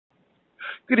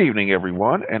Good evening,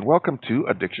 everyone, and welcome to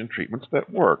Addiction Treatments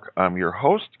That Work. I'm your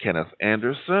host, Kenneth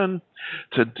Anderson.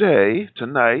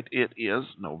 Tonight, it is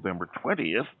November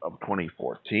 20th of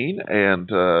 2014, and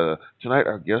tonight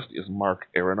our guest is Mark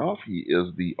Aronoff. He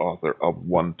is the author of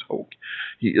One Toke.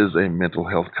 He is a mental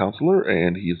health counselor,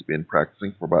 and he's been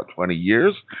practicing for about 20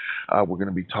 years. We're going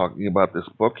to be talking about this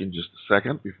book in just a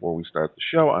second. Before we start the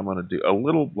show, I'm going to do a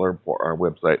little blurb for our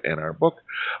website and our book.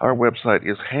 Our website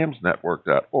is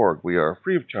hamsnetwork.org. We are a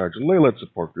free of charge lay-led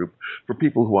support group for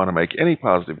people who want to make any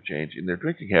positive change in their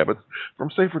drinking habits, from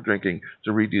safer drinking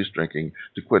to reduced drinking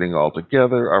to quitting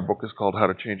altogether. Our book is called How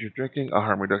to Change Your Drinking, A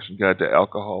Harm Reduction Guide to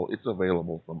Alcohol. It's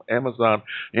available from Amazon.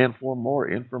 And for more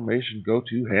information, go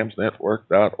to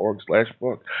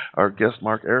hamsnetwork.org/book. Our guest,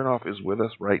 Mark Aronoff, is with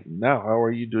us right now. How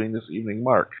are you doing this evening,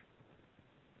 Mark?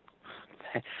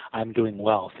 I'm doing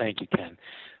well. Thank you, Ken.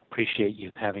 Appreciate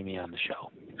you having me on the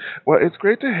show. Well, it's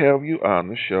great to have you on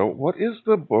the show. What is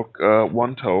the book,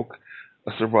 One Toke,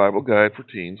 A Survival Guide for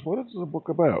Teens? What is the book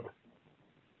about?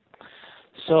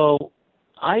 So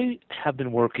I have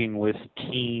been working with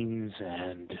teens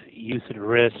and youth at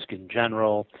risk in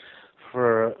general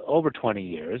for over 20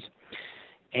 years.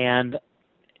 And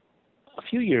a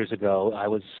few years ago, I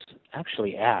was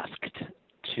actually asked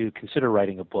to consider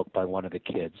writing a book by one of the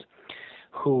kids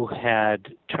who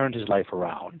had turned his life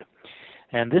around.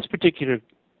 And this particular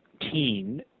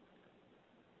teen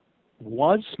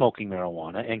was smoking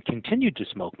marijuana and continued to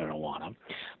smoke marijuana.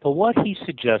 But what he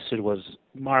suggested was,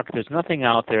 Mark, there's nothing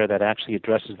out there that actually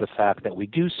addresses the fact that we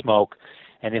do smoke,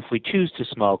 and if we choose to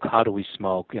smoke, how do we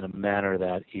smoke in a manner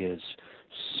that is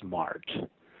smart?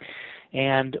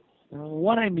 And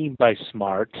what I mean by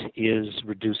smart is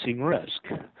reducing risk.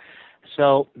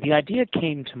 So the idea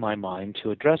came to my mind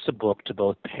to address a book to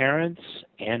both parents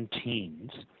and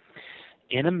teens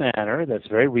in a manner that's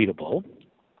very readable,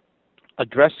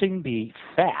 addressing the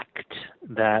fact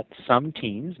that some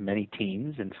teens, many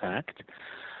teens in fact,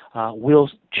 will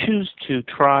choose to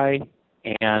try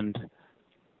and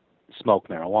smoke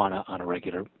marijuana on a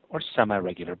regular or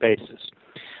semi-regular basis.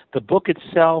 The book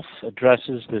itself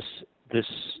addresses this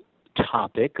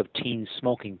topic of teens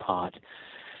smoking pot,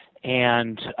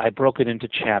 and I broke it into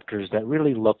chapters that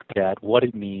really looked at what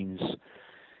it means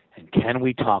and can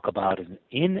we talk about it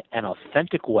in an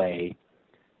authentic way,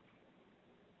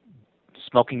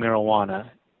 smoking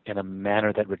marijuana in a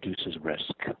manner that reduces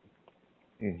risk.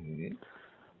 Mm-hmm.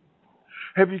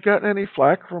 Have you gotten any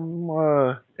flack from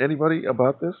anybody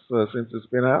about this since it's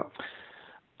been out?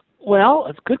 Well,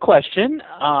 it's a good question.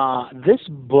 This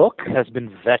book has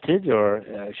been vetted, or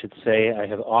I should say I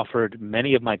have offered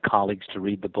many of my colleagues to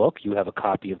read the book. You have a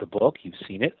copy of the book. You've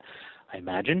seen it, I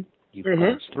imagine. You've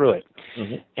glanced through it.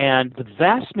 Mm-hmm. And the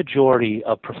vast majority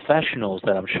of professionals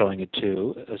that I'm showing it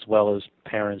to, as well as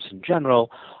parents in general,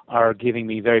 are giving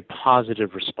me very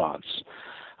positive response.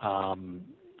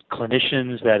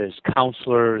 Clinicians, that is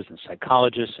counselors and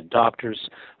psychologists and doctors,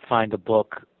 find the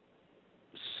book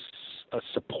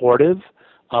supportive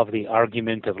of the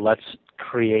argument of let's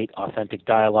create authentic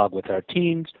dialogue with our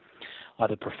teens.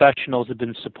 Other professionals have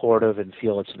been supportive and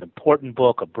feel it's an important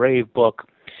book, a brave book.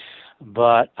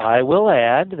 But I will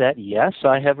add that, yes,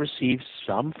 I have received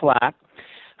some flack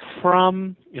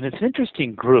from, and it's an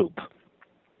interesting group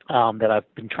that I've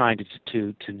been trying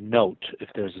to note if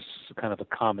there's a kind of a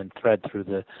common thread through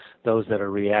those that are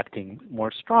reacting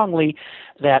more strongly,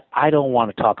 that I don't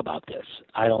want to talk about this.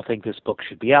 I don't think this book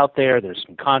should be out there. There's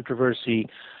some controversy.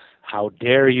 How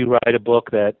dare you write a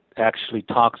book that actually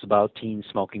talks about teens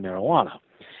smoking marijuana?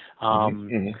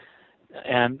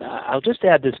 And I'll just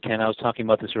add this, Ken. I was talking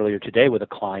about this earlier today with a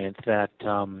client that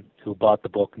who bought the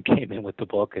book and came in with the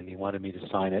book, and he wanted me to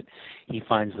sign it. He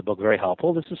finds the book very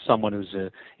helpful. This is someone who's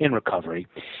in recovery.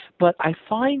 But I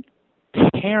find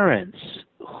parents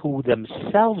who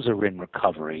themselves are in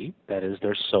recovery, that is,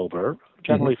 they're sober,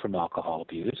 generally from alcohol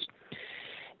abuse,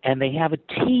 and they have a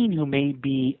teen who may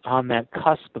be on that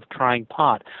cusp of trying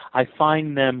pot, I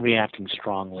find them reacting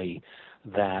strongly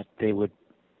that they would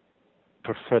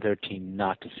prefer their teen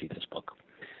not to see this book.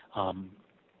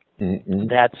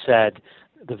 That said,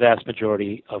 the vast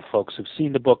majority of folks who've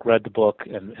seen the book, read the book,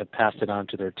 and have passed it on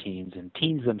to their teens, and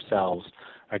teens themselves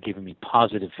are giving me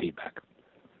positive feedback.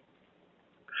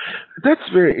 That's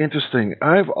very interesting.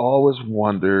 I've always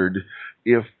wondered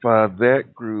if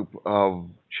that group of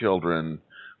children,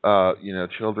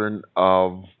 children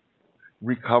of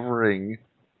recovering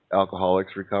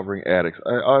alcoholics, recovering addicts,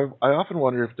 I often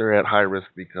wonder if they're at high risk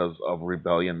because of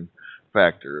rebellion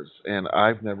factors, and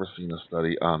I've never seen a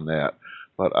study on that,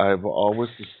 but I've always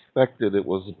suspected it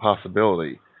was a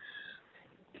possibility.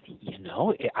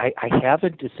 I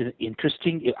haven't. It's an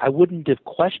interesting. I wouldn't have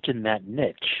questioned that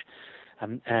niche,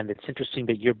 and it's interesting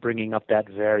that you're bringing up that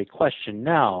very question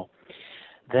now.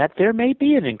 That there may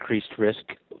be an increased risk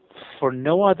for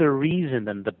no other reason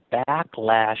than the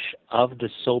backlash of the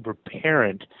sober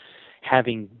parent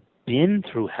having been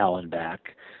through hell and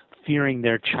back, fearing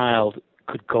their child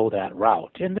could go that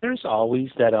route. And there's always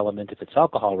that element, if it's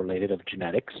alcohol related, of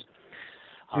genetics.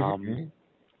 Um,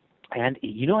 Mm-hmm. and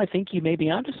I think you may be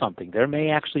onto something. There may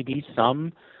actually be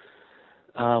some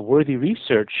worthy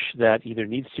research that either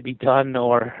needs to be done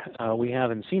or we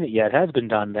haven't seen it yet, has been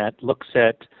done, that looks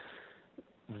at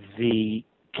the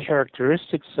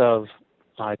characteristics of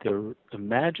either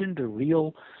imagined or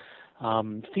real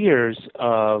fears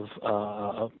of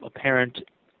a parent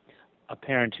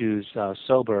who's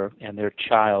sober and their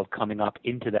child coming up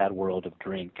into that world of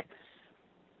drink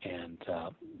and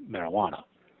marijuana.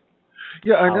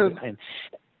 Yeah, I How know. and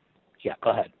yeah,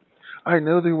 go ahead. I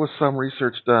know there was some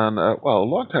research done, well, a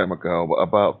long time ago,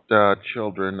 about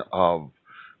children of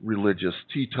religious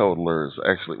teetotalers.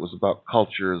 Actually, it was about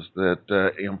cultures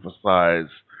that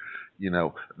emphasize,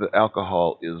 that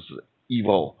alcohol is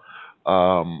evil.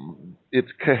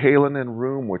 It's Cahalan and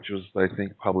Room, which was, I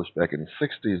think, published back in the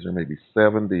 60s or maybe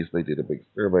 70s. They did a big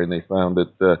survey and they found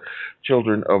that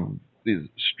children of these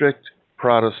strict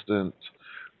Protestant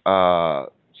uh,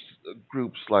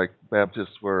 groups like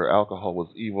Baptists, where alcohol was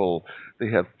evil, they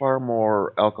had far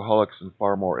more alcoholics and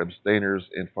far more abstainers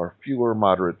and far fewer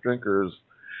moderate drinkers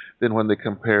than when they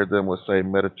compared them with, say,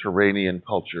 Mediterranean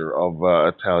culture of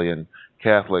Italian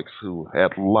Catholics who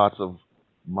had lots of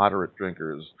moderate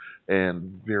drinkers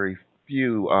and very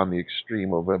few on the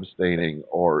extreme of abstaining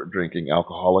or drinking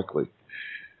alcoholically.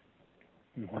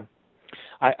 hmm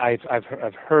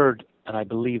I've heard, and I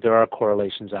believe there are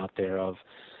correlations out there of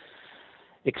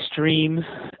extreme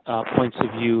points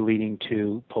of view leading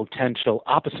to potential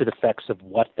opposite effects of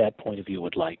what that point of view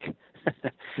would like.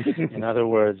 In other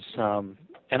words,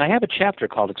 and I have a chapter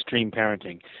called Extreme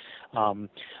Parenting,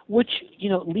 which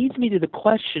leads me to the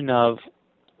question of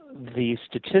the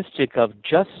statistic of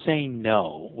just saying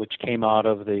no, which came out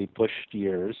of the Bush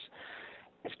years,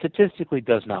 statistically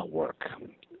does not work.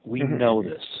 We know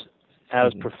this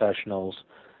as professionals.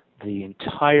 The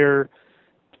entire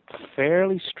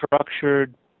fairly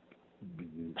structured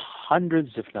hundreds,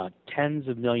 if not tens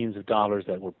of millions of dollars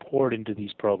that were poured into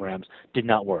these programs did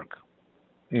not work.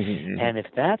 And if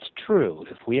that's true,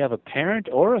 if we have a parent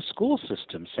or a school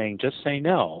system saying just say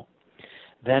no,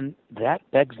 then that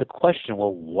begs the question,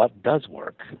 well, what does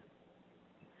work?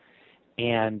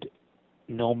 And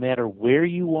no matter where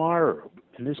you are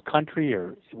in this country,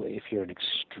 or if you're an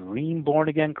extreme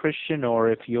born-again Christian, or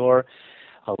if you're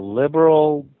a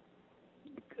liberal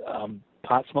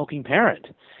pot-smoking parent,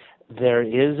 there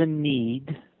is a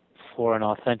need for an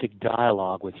authentic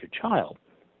dialogue with your child.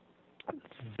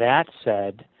 That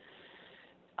said,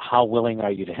 how willing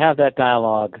are you to have that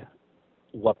dialogue?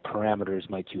 What parameters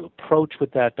might you approach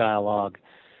with that dialogue?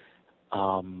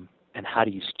 And how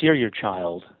do you steer your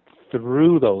child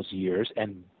through those years?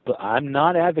 And I'm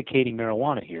not advocating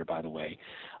marijuana here, by the way.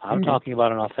 I'm talking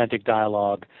about an authentic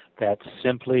dialogue that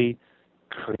simply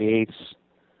creates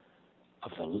a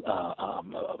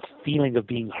feeling of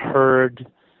being heard,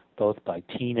 both by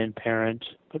teen and parent,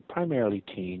 but primarily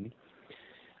teen,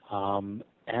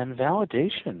 and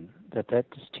validation that this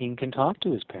teen can talk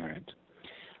to his parent.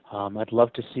 I'd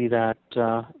love to see that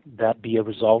be a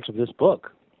result of this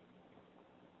book.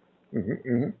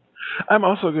 Mm-hmm. I'm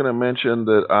also going to mention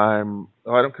that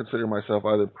I don't consider myself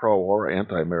either pro or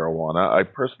anti marijuana.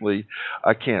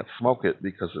 I can't smoke it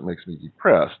because it makes me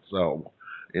depressed. So,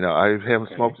 I haven't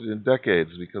Okay. smoked it in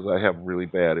decades because I have really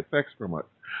bad effects from it.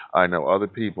 I know other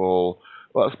people,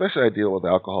 well, especially I deal with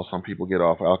alcohol. Some people get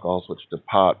off alcohol, switch to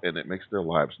pot, and it makes their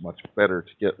lives much better to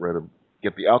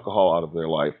get the alcohol out of their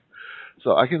life.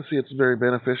 So I can see it's very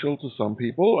beneficial to some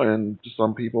people, and to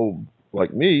some people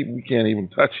like me, we can't even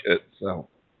touch it. So.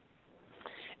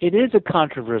 It is a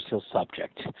controversial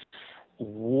subject.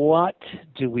 What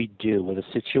do we do with a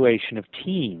situation of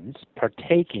teens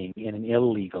partaking in an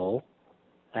illegal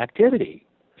activity?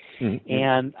 Mm-hmm.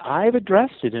 And I've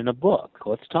addressed it in a book.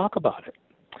 Let's talk about it.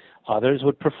 Others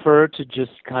would prefer to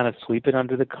just kind of sweep it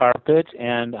under the carpet,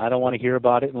 and I don't want to hear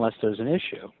about it unless there's an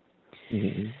issue.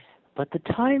 Mm-hmm. But the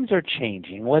times are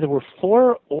changing. Whether we're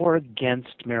for or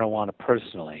against marijuana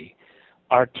personally,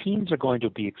 our teens are going to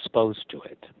be exposed to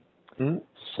it. Mm-hmm.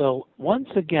 So once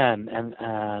again, and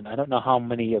I don't know how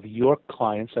many of your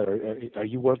clients are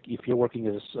you work if you're working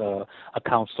as a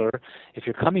counselor, if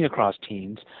you're coming across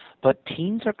teens, but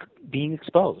teens are being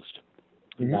exposed.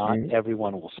 Not Mm-hmm.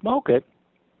 everyone will smoke it,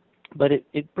 But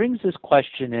it brings this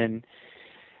question in,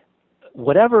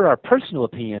 whatever our personal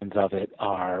opinions of it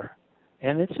are,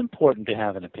 and it's important to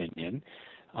have an opinion,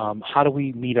 how do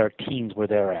we meet our teens where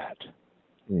they're at?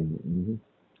 Mm-hmm.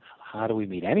 How do we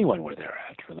meet anyone where they're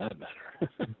at, for that matter?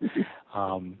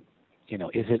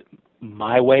 Is it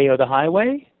my way or the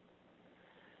highway?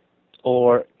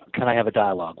 Or can I have a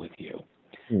dialogue with you?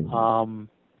 Mm-hmm.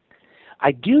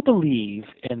 I do believe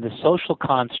in the social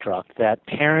construct that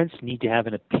parents need to have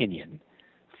an opinion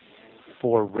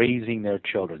for raising their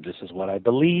children. This is what I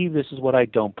believe. This is what I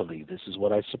don't believe. This is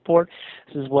what I support.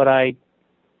 This is what I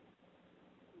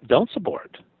don't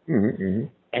support. Mm-hmm.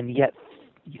 And yet,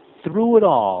 through it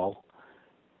all,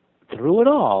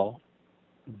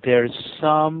 there's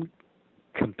some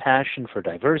compassion for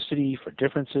diversity, for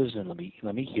differences. And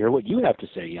let me hear what you have to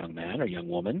say, young man or young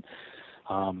woman.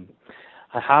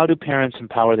 How do parents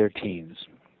empower their teens?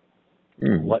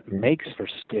 Mm-hmm. What makes for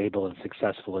stable and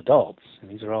successful adults? And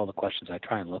these are all the questions I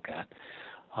try and look at.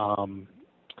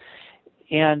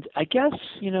 And I guess,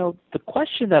 the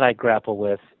question that I grapple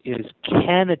with is,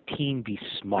 can a teen be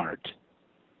smart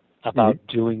about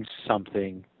doing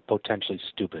something potentially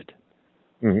stupid?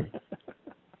 Mm-hmm.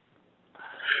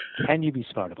 Can you be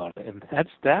smart about it? And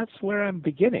that's where I'm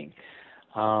beginning.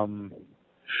 Now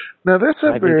that's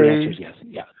I believe the answer is yes.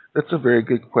 Yeah. that's a very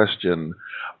good question.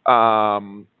 We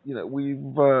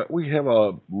have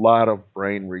a lot of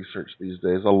brain research these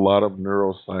days. A lot of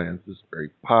neuroscience is very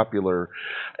popular,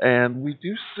 and we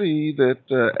do see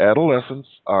that adolescents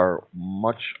are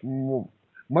much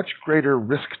greater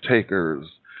risk takers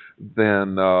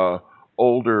than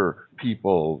older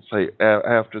people. Say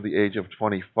after the age of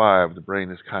 25, the brain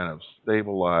is kind of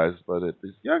stabilized, but at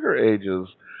these younger ages,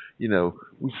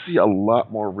 we see a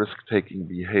lot more risk-taking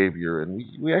behavior, and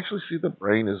we actually see the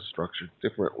brain is structured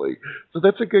differently. So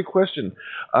that's a good question.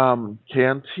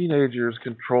 Can teenagers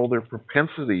control their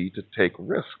propensity to take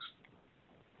risks?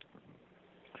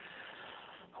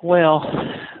 Well,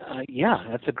 yeah,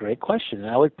 that's a great question.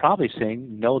 And I would probably say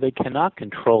no, they cannot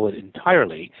control it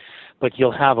entirely, but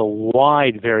you'll have a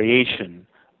wide variation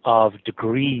of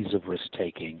degrees of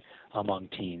risk-taking among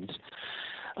teens.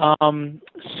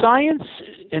 Science,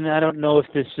 and I don't know if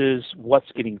this is what's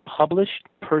getting published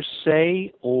per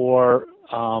se, or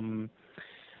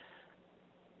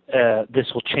this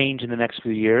will change in the next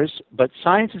few years, but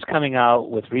science is coming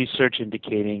out with research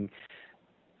indicating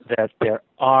that there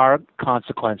are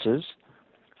consequences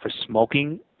for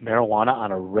smoking marijuana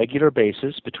on a regular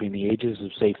basis between the ages of,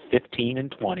 say, 15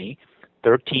 and 20.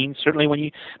 13, certainly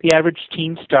when the average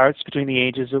teen starts between the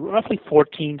ages of roughly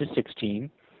 14 to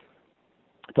 16.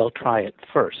 They'll try it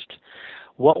first.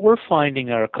 What we're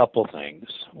finding are a couple things.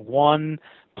 One,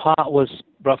 pot was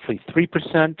roughly 3%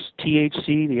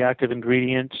 THC, the active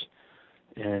ingredient,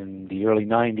 in the early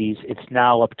 90s. It's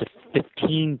now up to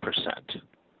 15%.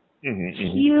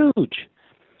 Mm-hmm. Huge.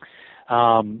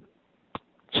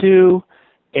 Two,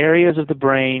 areas of the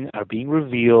brain are being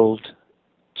revealed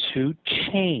to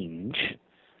change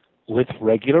with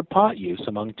regular pot use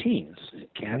among teens.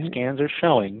 CAT scans are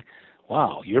showing,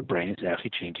 wow, your brain is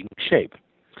actually changing shape.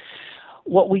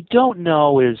 What we don't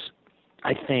know is,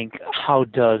 I think, how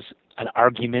does an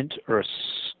argument or a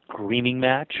screaming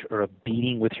match or a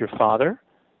beating with your father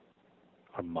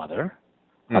or mother,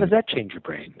 how does that change your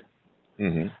brain?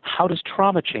 Mm-hmm. How does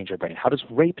trauma change our brain? How does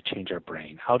rape change our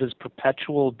brain? How does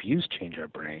perpetual abuse change our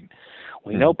brain?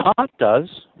 We know pot does.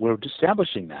 We're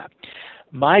establishing that.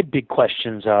 My big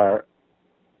questions are,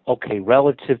 okay,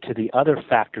 relative to the other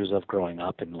factors of growing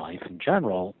up in life in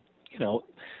general,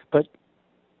 but,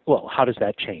 well, how does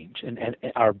that change and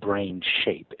our brain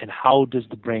shape? And how does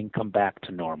the brain come back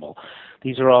to normal?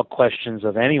 These are all questions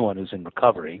of anyone who's in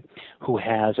recovery who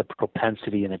has a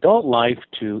propensity in adult life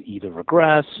to either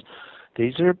regress.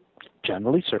 These are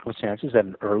generally circumstances at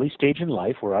an early stage in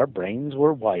life where our brains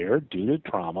were wired due to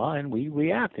trauma and we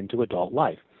react into adult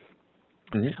life.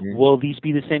 Mm-hmm. Will these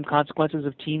be the same consequences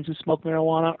of teens who smoke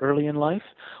marijuana early in life?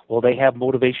 Will they have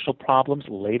motivational problems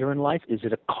later in life? Is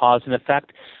it a cause and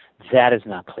effect? That is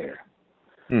not clear.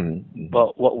 Mm-hmm.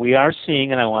 But what we are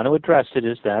seeing, and I want to address it,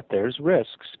 is that there's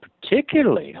risks,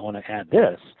 particularly, I want to add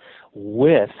this,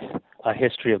 with a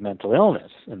history of mental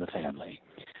illness in the family,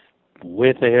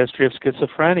 with a history of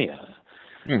schizophrenia.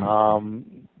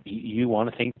 You want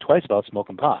to think twice about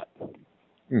smoking pot.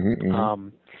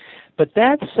 But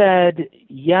that said,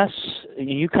 yes,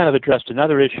 you kind of addressed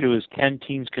another issue, is can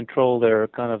teens control their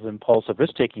kind of impulsive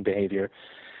risk-taking behavior?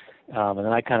 And then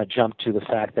I kind of jumped to the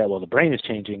fact that, well, the brain is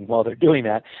changing while they're doing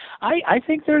that. I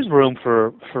think there's room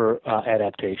for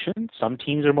adaptation. Some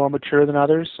teens are more mature than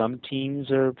others. Some teens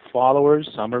are followers.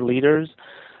 Some are leaders.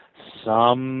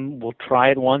 Some will try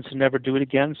it once and never do it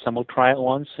again. Some will try it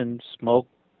once and smoke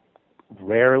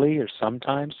rarely or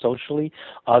sometimes socially.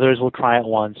 Others will try it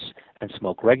once and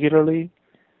smoke regularly.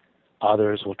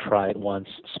 Others will try it once,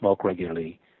 smoke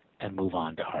regularly, and move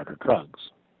on to harder drugs.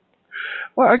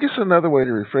 Well, I guess another way to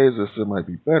rephrase this that might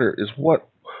be better is what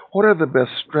are the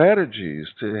best strategies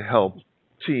to help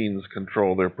teens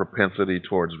control their propensity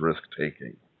towards risk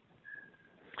taking?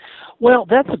 Well,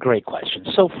 that's a great question.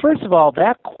 So first of all,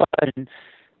 that question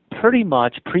pretty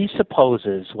much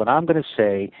presupposes what I'm going to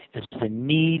say is the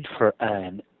need for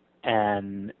an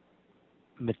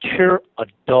mature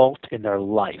adult in their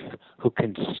life who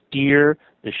can steer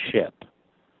the ship.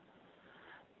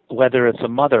 Whether it's a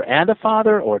mother and a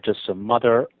father, or just a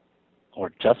mother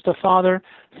or just a father,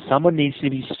 someone needs to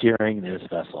be steering this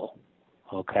vessel.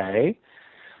 Okay?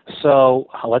 So,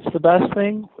 what's the best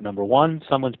thing? Number one,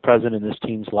 someone's present in this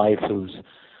teen's life who's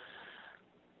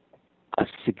a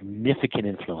significant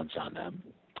influence on them.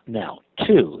 Now,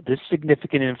 two, this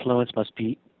significant influence must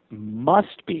be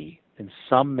in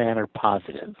some manner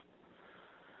positive.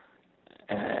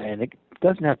 And it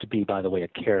doesn't have to be, by the way, a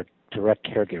direct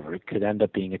caregiver. It could end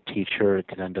up being a teacher. It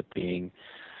could end up being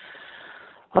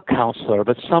a counselor.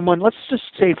 But someone, let's just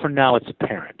say for now it's a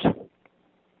parent.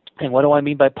 And what do I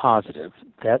mean by positive?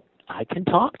 That I can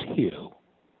talk to you.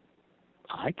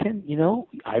 I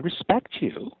respect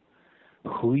you.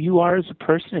 Who you are as a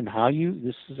person and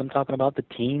I'm talking about the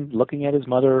teen looking at his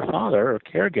mother or father or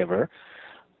caregiver.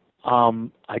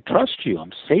 I trust you.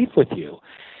 I'm safe with you.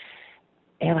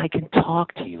 And I can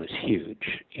talk to you is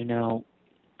huge.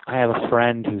 I have a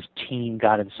friend whose teen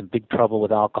got in some big trouble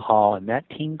with alcohol, and that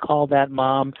teen called that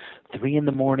mom 3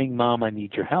 a.m, Mom, I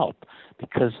need your help.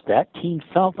 Because that teen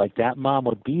felt like that mom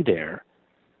would be there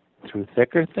through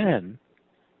thick or thin.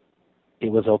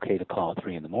 It was okay to call at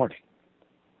 3 a.m.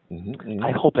 Mm-hmm.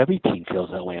 I hope every teen feels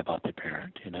that way about their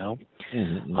parent,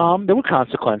 Mm-hmm. There were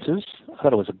consequences. I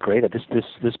thought it was great.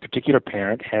 This particular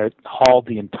parent had hauled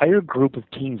the entire group of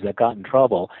teens that got in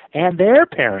trouble and their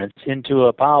parents into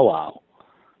a powwow.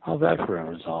 How's that for a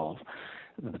resolve?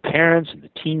 The parents and the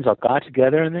teens all got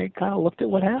together and they kind of looked at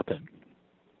what happened.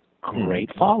 Great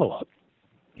Mm-hmm. follow-up.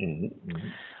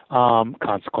 Mm-hmm.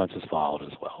 Consequences followed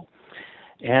as well.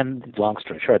 And long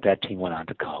story short, that teen went on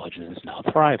to college and is now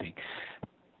thriving.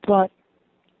 But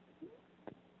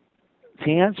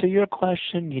to answer your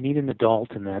question, you need an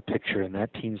adult in that picture, in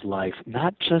that teen's life,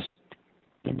 not just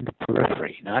in the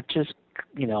periphery, not just,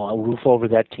 a roof over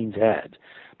that teen's head,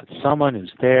 but someone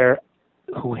who's there,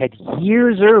 who had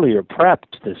years earlier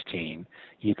prepped this teen.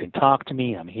 You can talk to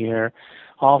me, I'm here.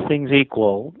 All things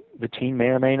equal, the teen may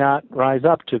or may not rise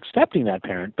up to accepting that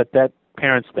parent, but that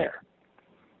parent's there.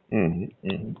 Mm-hmm.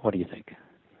 Mm-hmm. What do you think?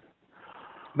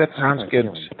 That sounds good.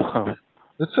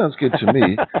 That sounds good to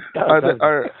me.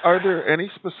 Are there any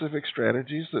specific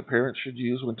strategies that parents should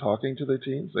use when talking to their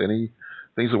teens? Any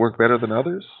things that work better than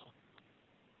others?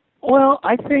 Well,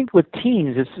 I think with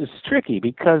teens, it's tricky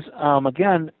because,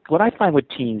 again, what I find with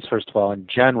teens, first of all, in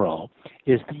general,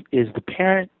 is the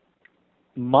parent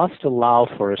must allow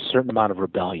for a certain amount of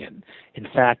rebellion. In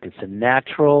fact, it's a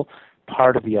natural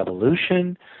part of the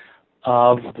evolution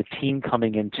of the teen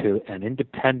coming into an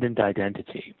independent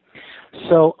identity.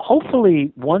 So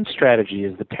hopefully one strategy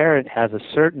is the parent has a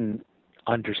certain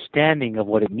understanding of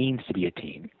what it means to be a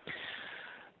teen.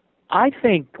 I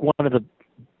think one of the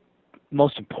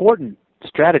most important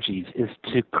strategies is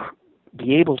to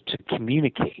be able to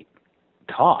communicate,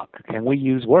 talk. Can we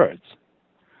use words?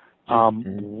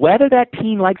 Whether that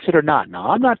teen likes it or not.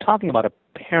 Now, I'm not talking about a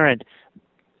parent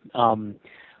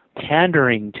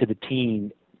pandering to the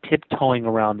teen, tiptoeing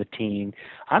around the teen.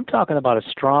 I'm talking about a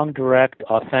strong, direct,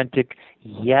 authentic,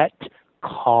 yet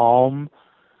calm,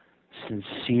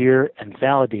 sincere, and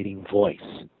validating voice.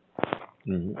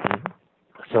 Mm-hmm.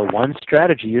 So one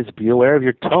strategy is be aware of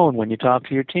your tone when you talk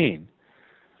to your teen.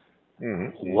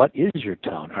 Mm-hmm. What is your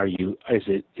tone? Are you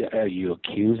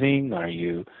accusing?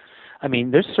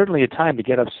 There's certainly a time to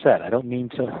get upset. I don't mean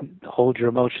to hold your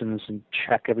emotions in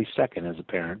check every second as a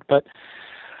parent, but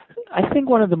I think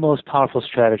one of the most powerful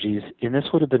strategies, and this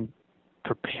would have been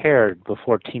prepared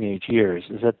before teenage years,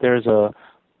 is that there's a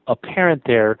parent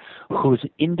there who's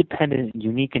independent and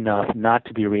unique enough not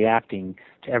to be reacting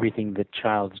to everything the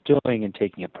child's doing and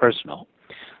taking it personal.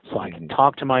 So I can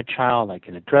talk to my child, I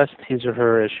can address his or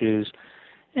her issues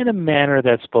in a manner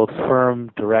that's both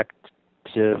firm, directed,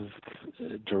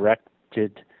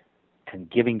 and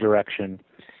giving direction,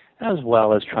 as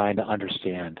well as trying to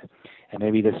understand. And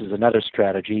maybe this is another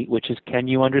strategy, which is, can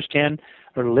you understand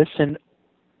or listen,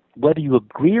 whether you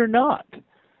agree or not,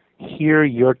 hear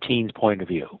your teen's point of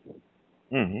view?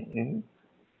 Mm-hmm.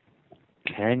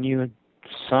 Can you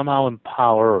somehow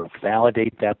empower or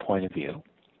validate that point of view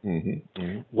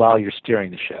Mm-hmm. while you're steering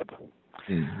the ship?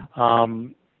 Mm-hmm.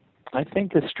 I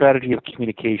think the strategy of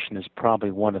communication is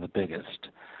probably one of the biggest.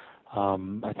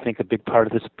 I think a big part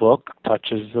of this book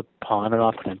touches upon an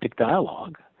authentic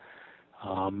dialogue.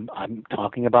 I'm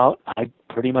talking about, I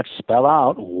pretty much spell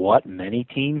out what many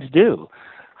teens do,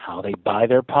 how they buy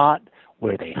their pot,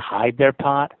 where they hide their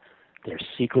pot, their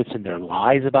secrets and their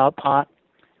lies about pot.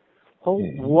 Well,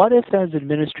 Mm-hmm. what if as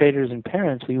administrators and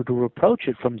parents we were to approach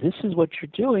it from this is what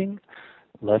you're doing,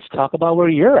 let's talk about where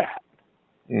you're at,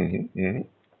 Mm-hmm. Mm-hmm.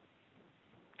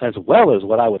 as well as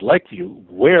what I would like you,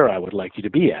 where I would like you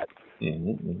to be at.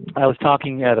 Mm-hmm. I was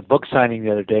talking at a book signing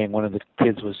the other day, and one of the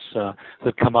kids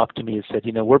had come up to me and said,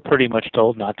 we're pretty much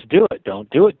told not to do it. Don't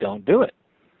do it. Don't do it.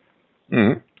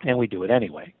 Mm-hmm. And we do it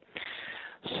anyway.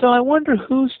 So I wonder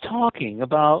who's talking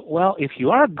about, well, if you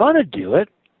are going to do it,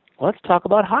 let's talk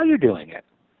about how you're doing it.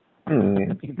 I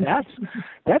mean, Mm-hmm.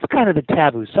 that's kind of the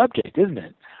taboo subject, isn't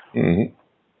it? Mm-hmm.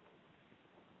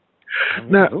 I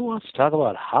mean, Now, who wants to talk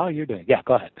about how you're doing? Yeah,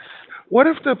 go ahead. what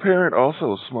if the parent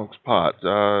also smokes pot?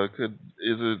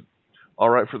 Is it all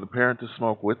right for the parent to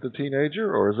smoke with the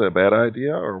teenager, or is that a bad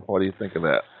idea, or what do you think of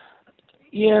that?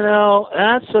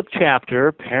 That's a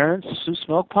chapter, parents who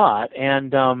smoke pot,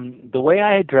 and the way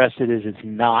I address it is it's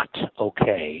not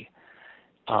okay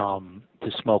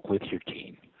to smoke with your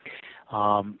teen.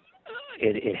 Um,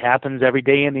 it happens every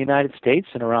day in the United States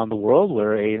and around the world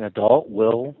where an adult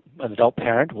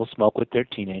parent will smoke with their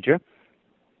teenager.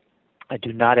 I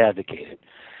do not advocate it.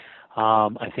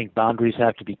 I think boundaries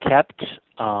have to be kept.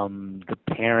 The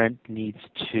parent needs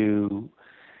to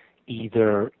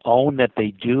either own that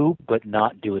they do, but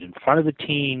not do it in front of the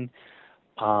teen,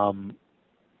 um,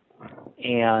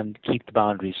 and keep the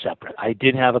boundaries separate. I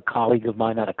did have a colleague of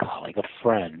mine, not a colleague, a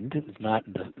friend, who's not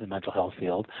in the mental health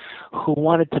field, who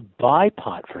wanted to buy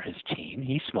pot for his teen.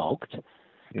 He smoked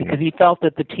because Mm-hmm. he felt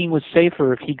that the teen was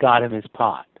safer if he got him his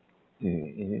pot.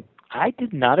 Mm-hmm. I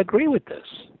did not agree with this.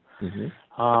 Mm-hmm.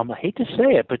 I hate to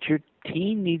say it, but your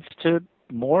teen needs to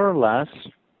more or less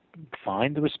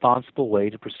find the responsible way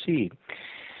to proceed.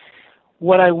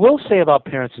 What I will say about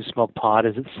parents who smoke pot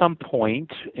is at some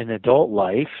point in adult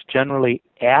life, generally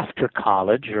after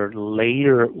college or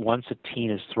later once a teen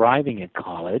is thriving at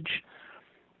college,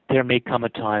 there may come a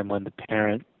time when the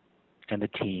parent and the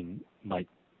teen might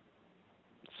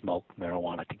smoke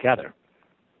marijuana together.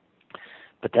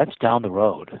 But that's down the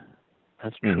road.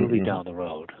 That's truly Mm-hmm. down the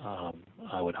road,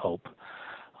 I would hope.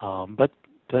 But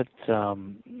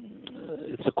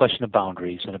it's a question of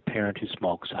boundaries, and a parent who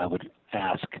smokes, I would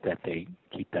ask that they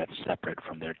keep that separate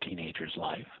from their teenager's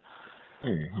life.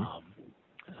 Mm-hmm. Um,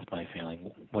 that's my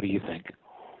feeling. What do you think?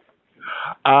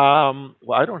 Well,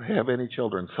 I don't have any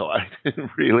children, so I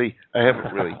haven't really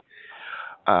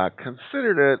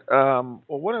considered it. Well,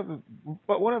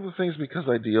 one of the things, because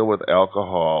I deal with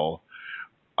alcohol,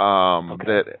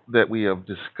 Okay. that we have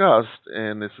discussed,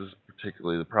 and this is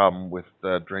particularly the problem with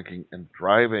drinking and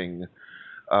driving,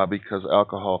 because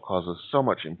alcohol causes so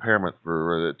much impairment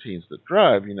for teens that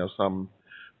drive. Some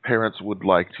parents would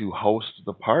like to host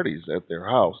the parties at their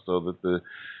house so that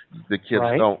the kids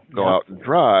Right. don't go Yep. out and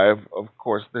drive. Of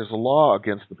course, there's a law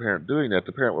against the parent doing that.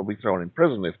 The parent will be thrown in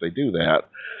prison if they do that.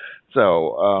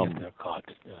 So, If they're caught.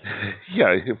 Yeah. yeah,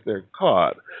 if they're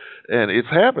caught. And it's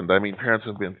happened. I mean, parents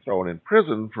have been thrown in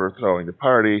prison for throwing the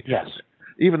party, Yes.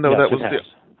 even though Yes, it has.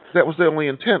 that was the only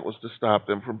intent, was to stop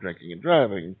them from drinking and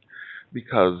driving.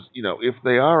 Because if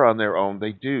they are on their own,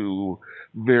 they do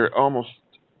very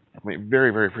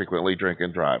very frequently drink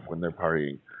and drive when they're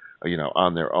partying,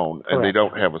 on their own, and they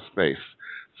Correct. don't have a space.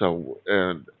 So,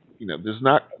 and there's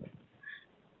not.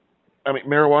 I mean,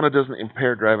 marijuana doesn't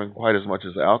impair driving quite as much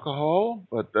as alcohol,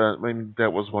 but I mean,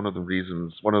 that was one of the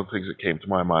reasons, one of the things that came to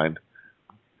my mind.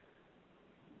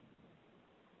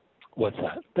 What's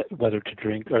that? Whether to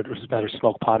drink or better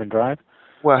smoke pot and drive?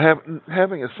 Well,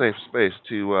 having a safe space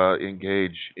to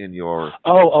engage in your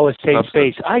Oh, a safe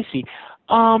substance. space. I see.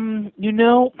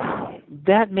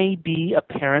 That may be a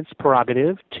parent's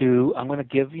prerogative to, I'm going to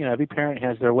give, every parent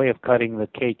has their way of cutting the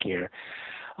cake here.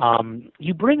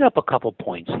 You bring up a couple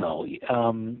points, though.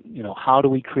 How do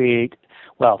we create,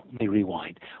 well, let me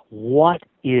rewind. What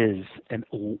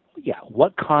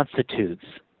constitutes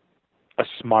a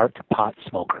smart pot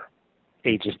smoker,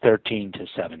 ages 13 to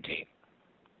 17?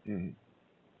 Mm-hmm.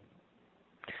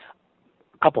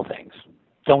 A couple things.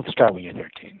 Don't start when you're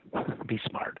 13. Be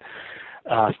smart.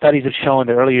 Studies have shown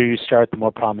the earlier you start, the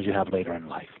more problems you have later in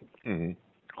life. Mm-hmm.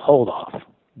 Hold off.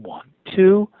 One.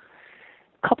 Two,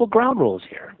 couple ground rules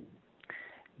here.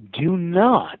 Do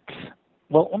not,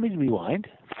 well, let me rewind.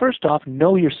 first off,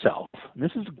 know yourself. And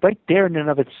this is right there in and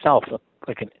of itself,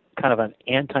 like an kind of an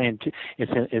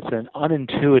it's an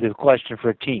unintuitive question for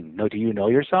a teen. Do you know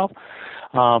yourself?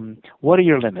 What are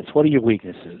your limits? What are your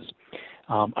weaknesses?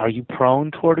 Are you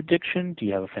prone toward addiction? Do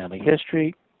you have a family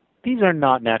history? These are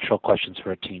not natural questions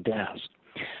for a teen to ask.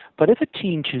 But if a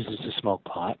teen chooses to smoke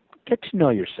pot, get to know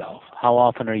yourself. How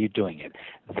often are you doing it?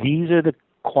 These are the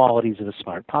qualities of a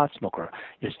smart pot smoker,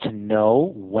 is to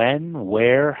know when,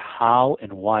 where, how,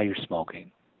 and why you're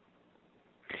smoking.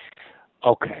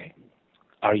 Okay.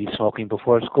 Are you smoking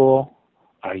before school?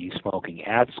 Are you smoking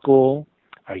at school?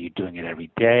 Are you doing it every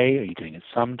day? Are you doing it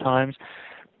sometimes?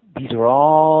 These are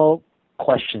all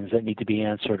questions that need to be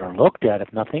answered or looked at,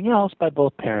 if nothing else, by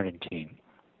both parent and teen.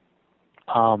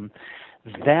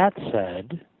 That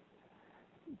said,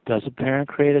 does a parent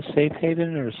create a safe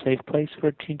haven or a safe place for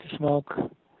a teen to smoke?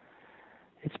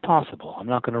 It's possible. I'm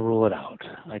not going to rule it out.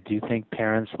 I do think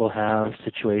parents will have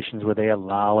situations where they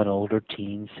allow an older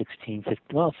teen, 16,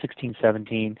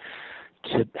 17,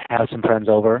 to have some friends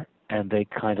over, and they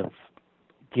kind of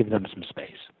give them some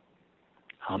space.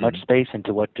 How much space and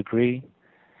to what degree?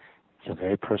 It's a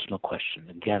very personal question.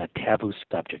 Again, a taboo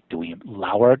subject. Do we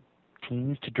allow our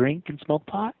teens to drink and smoke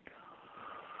pot?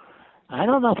 I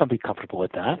don't know if I'd be comfortable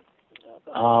with that.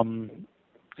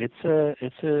 It's a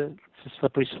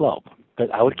slippery slope, but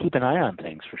I would keep an eye on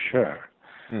things for sure.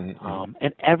 Mm-hmm.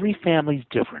 And every family's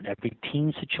different. Every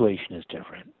teen situation is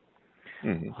different.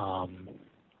 Mm-hmm.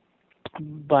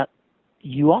 But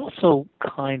you also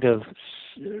kind of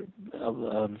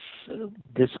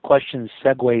this question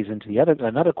segues into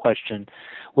another question,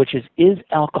 which is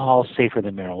alcohol safer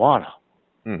than marijuana?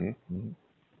 Mm-hmm.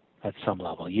 At some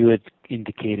level, you had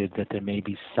indicated that there may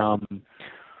be some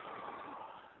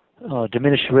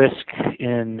diminished risk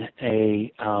in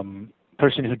a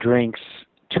person who drinks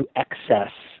to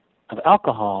excess of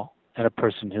alcohol and a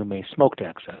person who may smoke to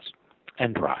excess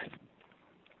and drive.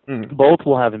 Mm-hmm. Both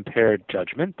will have impaired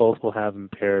judgment. Both will have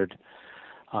impaired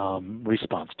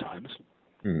response times.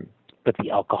 Mm-hmm. But the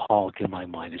alcoholic, in my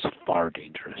mind, is far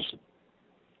dangerous.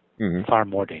 Mm-hmm. Far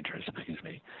more dangerous, excuse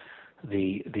me.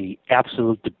 The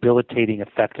absolute debilitating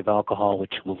effect of alcohol,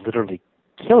 which will literally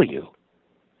kill you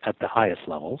at the highest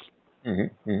levels,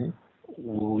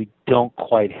 we don't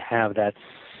quite have that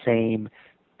same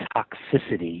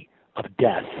toxicity of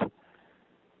death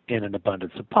in an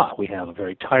abundance of pot. We have a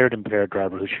very tired, impaired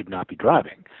driver who should not be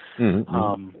driving.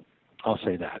 I'll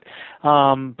say that.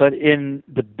 But in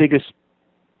the biggest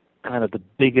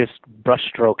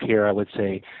brushstroke here, I would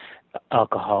say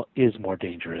alcohol is more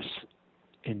dangerous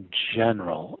in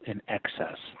general, in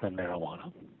excess, than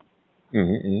marijuana.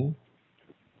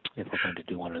 If we're going to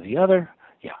do one or the other,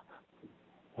 yeah.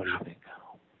 What do you think?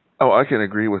 Oh, I can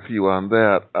agree with you on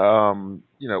that.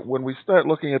 When we start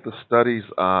looking at the studies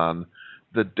on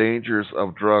the dangers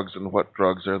of drugs and what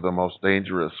drugs are the most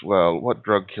dangerous, well, what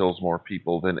drug kills more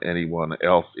people than anyone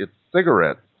else? It's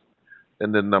cigarettes.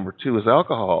 And then number 2 is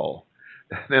alcohol.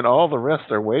 And then all the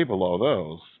rest are way below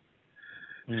those.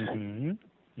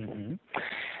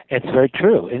 It's very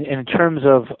true. In terms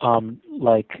of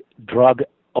like drug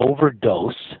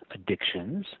overdose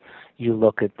addictions, you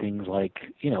look at things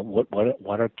like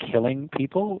what are killing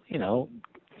people.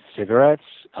 Cigarettes,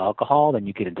 alcohol. Then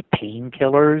you get into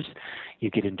painkillers. You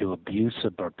get into abuse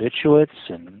of barbiturates,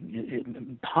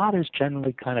 and pot is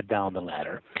generally kind of down the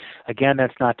ladder. Again,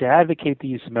 that's not to advocate the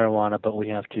use of marijuana, but we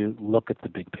have to look at the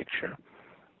big picture.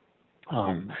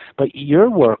 But your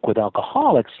work with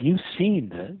alcoholics, you've seen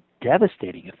the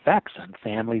devastating effects on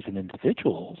families and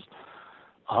individuals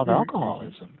of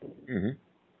alcoholism.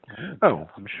 Oh,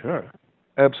 I'm sure.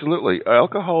 Absolutely.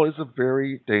 Alcohol is a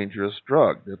very dangerous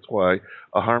drug. That's why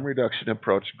a harm reduction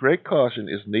approach, great caution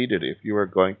is needed if you are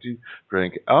going to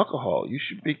drink alcohol. You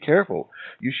should be careful.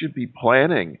 You should be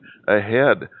planning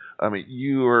ahead. I mean,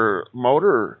 your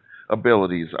motor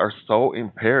abilities are so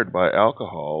impaired by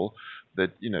alcohol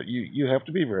that you have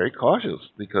to be very cautious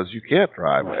because you can't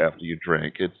drive after you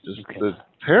drink. It's just a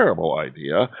terrible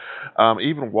idea.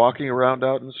 Even walking around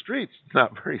out in the streets is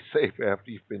not very safe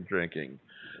after you've been drinking.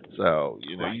 So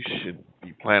you should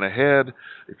plan ahead.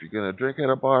 If you're going to drink at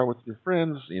a bar with your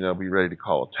friends, be ready to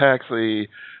call a taxi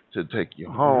to take you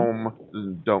home.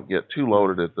 Don't get too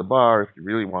loaded at the bar. If you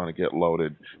really want to get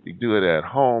loaded, you do it at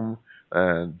home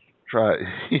and try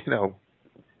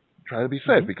to be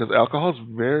safe because alcohol is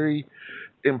very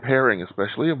impairing,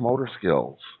 especially of motor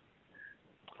skills.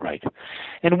 Right.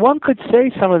 And one could say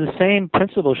some of the same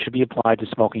principles should be applied to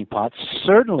smoking pot,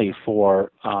 certainly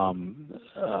for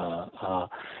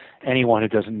anyone who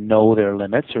doesn't know their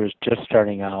limits or is just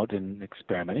starting out and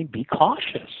experimenting. Be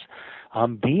cautious.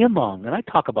 Be among, and I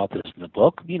talk about this in the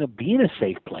book, be in a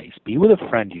safe place. Be with a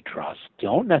friend you trust.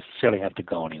 Don't necessarily have to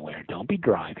go anywhere. Don't be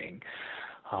driving.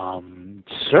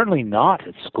 Certainly not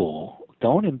at school.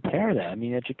 Don't impair that. I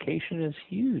mean, education is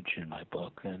huge in my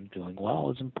book, and doing well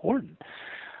is important.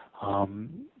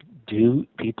 Do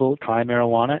people try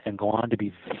marijuana and go on to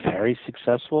be very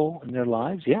successful in their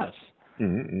lives? Yes,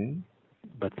 Mm-hmm.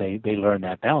 but they learn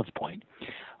that balance point.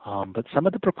 But some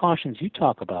of the precautions you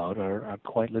talk about are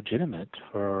quite legitimate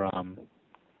for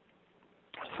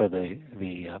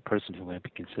the person who might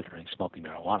be considering smoking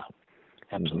marijuana.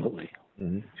 Mm-hmm. Absolutely,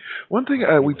 Mm-hmm. One thing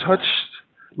I agree we with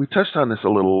that. touched on this a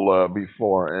little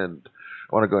before, and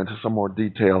I want to go into some more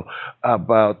detail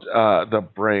about the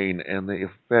brain and the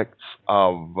effects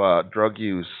of drug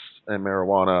use and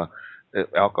marijuana,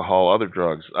 alcohol, other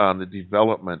drugs on the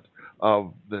development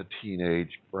of the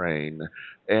teenage brain.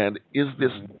 And Hmm.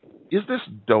 is this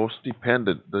dose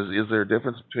dependent? Is there a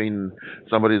difference between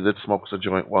somebody that smokes a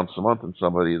joint once a month and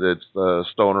somebody that's a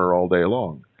stoner all day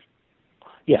long?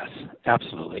 Yes,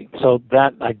 absolutely. So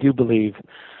that I do believe,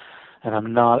 and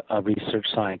I'm not a research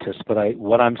scientist, but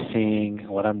what I'm seeing,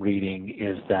 what I'm reading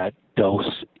is that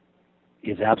dose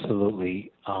is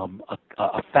absolutely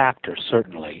a factor,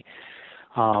 certainly,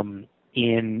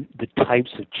 in the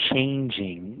types of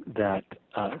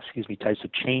types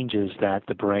of changes that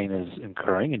the brain is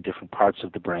incurring in different parts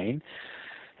of the brain.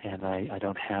 And I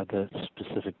don't have the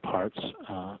specific parts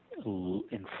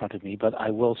in front of me, but I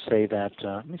will say that,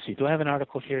 let me see, do I have an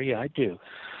article here? Yeah, I do.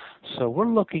 So we're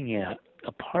looking at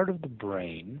a part of the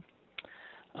brain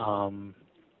um,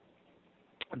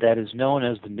 that is known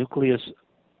as the nucleus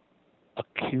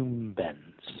accumbens.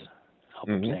 I hope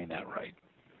I'm Mm-hmm. saying that right.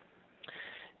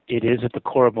 It is at the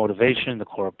core of motivation, the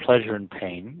core of pleasure and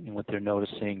pain. And what they're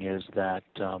noticing is that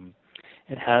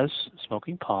it has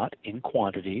smoking pot in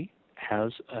quantity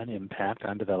has an impact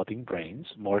on developing brains,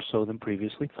 more so than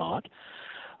previously thought,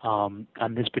 on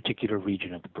this particular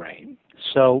region of the brain.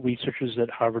 So researchers at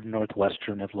Harvard and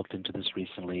Northwestern have looked into this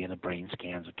recently in a brain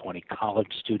scans of 20 college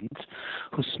students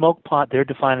who smoke pot. They're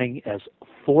defining as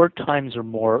 4 times or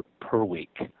more per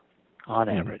week on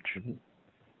average, Mm-hmm.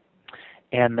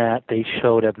 and that they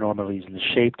showed abnormalities in the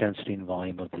shape, density, and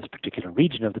volume of this particular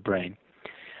region of the brain.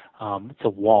 It's a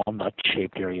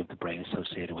walnut-shaped area of the brain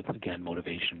associated with, again,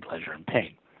 motivation, pleasure, and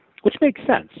pain, which makes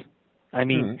sense. I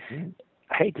mean, Mm-hmm.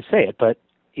 I hate to say it, but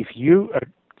if you are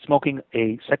smoking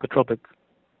a psychotropic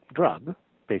drug,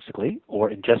 basically,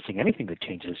 or ingesting anything that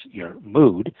changes your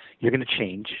mood, you're going to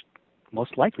change,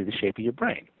 most likely, the shape of your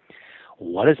brain.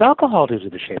 What does alcohol do to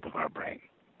the shape of our brain?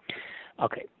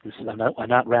 Okay, I'm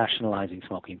not rationalizing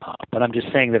smoking pot, but I'm just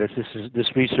saying that this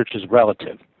research is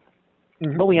relative.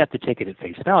 But we Mm-hmm. have to take it at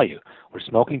face value. We're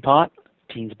smoking pot,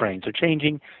 teens' brains are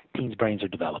changing, teens' brains are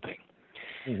developing.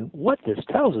 Mm-hmm. What this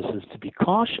tells us is to be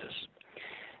cautious.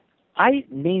 I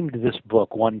named this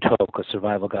book One Toke, A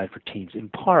Survival Guide for Teens, in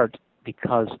part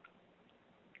because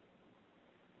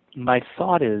my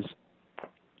thought is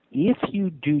if you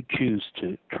do choose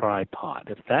to try pot,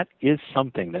 if that is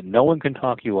something that no one can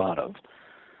talk you out of,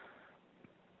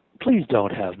 please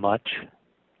don't have much.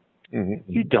 You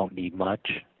Mm-hmm. don't need much.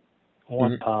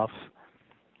 One Mm-hmm. puff.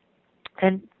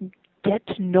 And get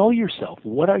to know yourself.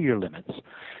 What are your limits?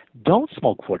 Don't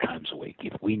smoke 4 times a week.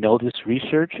 If we know this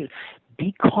research,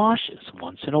 be cautious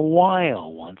once in a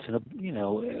while, once in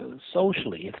a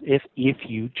socially, if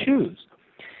you choose.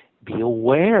 Be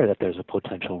aware that there's a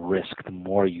potential risk. The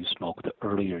more you smoke, the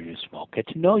earlier you smoke. Get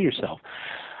to know yourself.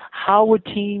 How would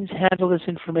teens handle this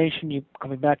information? You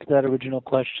coming back to that original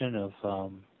question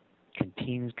of can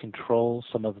teens control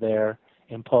some of their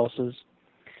impulses?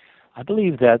 I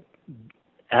believe that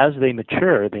as they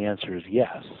mature, the answer is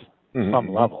yes, some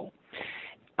Mm-hmm. level.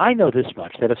 I know this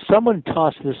much, that if someone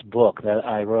tossed this book that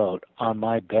I wrote on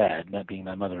my bed, that being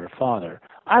my mother or father,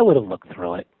 I would have looked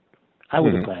through it. I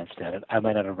would have Mm-hmm. glanced at it. I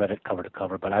might not have read it cover to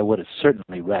cover, but I would have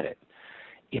certainly read it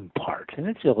in part. And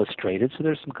it's illustrated, so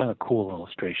there's some kind of cool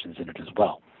illustrations in it as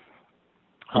well.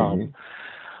 Mm-hmm. Um,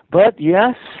 but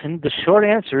yes, and the short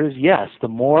answer is yes. The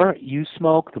more you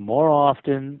smoke, the more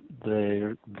often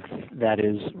that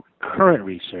is current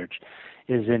research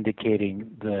is indicating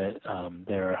that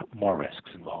there are more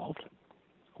risks involved,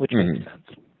 which makes Mm-hmm.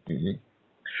 sense.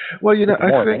 Mm-hmm. Well, But the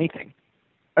more of anything,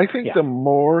 I think yeah. the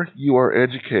more you are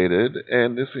educated,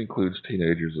 and this includes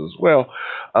teenagers as well,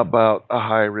 about a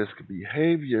high risk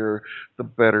behavior, the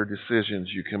better decisions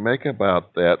you can make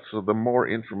about that. So the more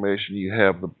information you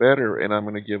have, the better. And I'm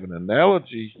going to give an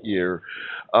analogy here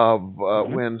of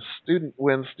Hmm. when students,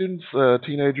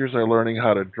 teenagers are learning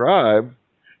how to drive.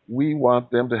 we want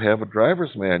them to have a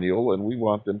driver's manual, and we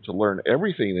want them to learn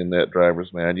everything in that driver's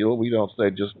manual. We don't say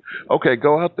just, okay,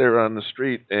 go out there on the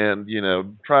street and,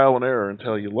 trial and error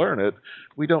until you learn it.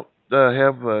 We don't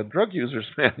have a drug user's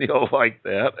manual like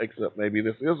that, except maybe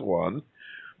this is one.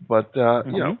 But,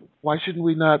 Hmm. why shouldn't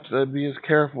we not be as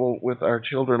careful with our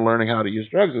children learning how to use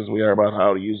drugs as we are about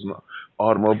how to use an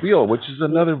automobile, which is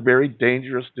another very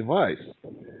dangerous device?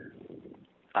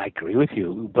 I agree with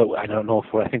you, but I don't know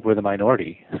if I think we're the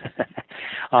minority.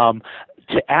 um,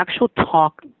 to actual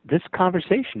talk, this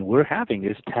conversation we're having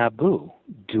is taboo.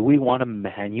 Do we want a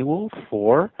manual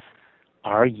for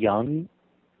our young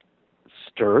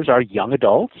stirs, our young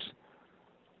adults,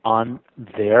 on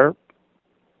their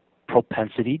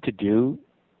propensity to do,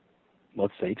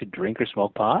 let's say, to drink or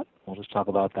smoke pot? We'll just talk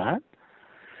about that.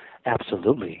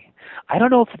 Absolutely. I don't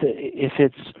know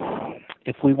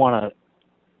if we want to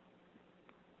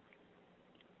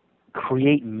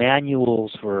create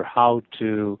manuals for how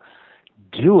to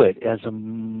do it as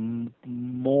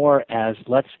more as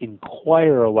let's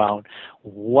inquire around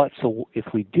if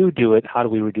we do it, how do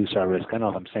we reduce our risk? I know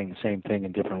I'm saying the same thing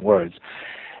in different words.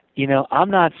 I'm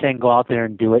not saying go out there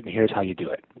and do it and here's how you do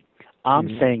it. I'm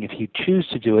Mm-hmm. saying if you choose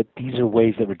to do it, these are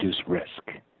ways that reduce risk.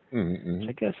 Mm-hmm.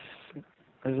 I guess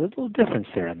there's a little difference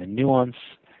there in the nuance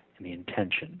and the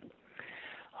intention.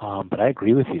 But I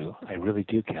agree with you. I really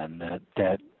do, Ken,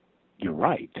 that you're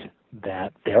right,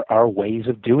 that there are ways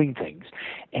of doing things.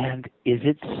 And is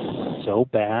it so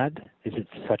bad? Is it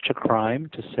such a crime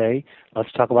to say,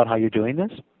 let's talk about how you're doing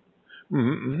this?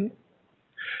 Mm-hmm.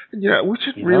 Yeah, we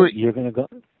should really. You're going to go,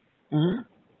 Mhm.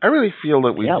 I really feel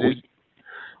that we yeah, do.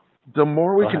 The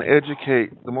more we go can ahead.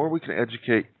 educate, the more we can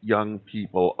educate young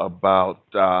people about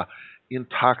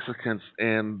intoxicants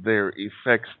and their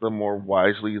effects, the more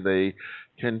wisely they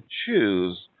can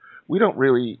choose. We don't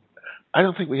really, I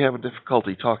don't think we have a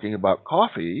difficulty talking about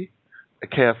coffee,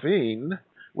 caffeine,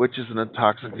 which is an Hmm.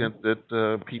 intoxicant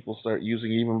that people start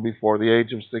using even before the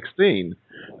age of 16.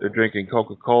 They're drinking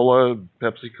Coca Cola,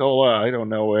 Pepsi Cola, I don't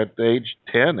know, at age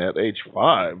 10, at age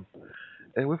 5.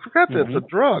 And we forgot that's Hmm. a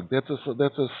drug. That's a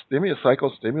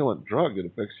psychostimulant drug that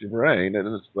affects your brain, and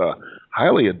it's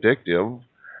highly addictive.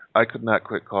 I could not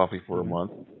quit coffee for a Hmm.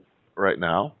 month right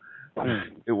now.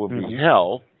 It would be Hmm.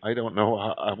 hell. I don't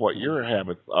know what your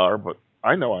habits are, but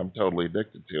I know I'm totally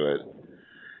addicted to it.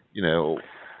 You know.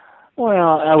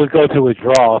 Well, I would go through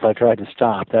withdrawal if I tried to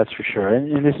stop. That's for sure.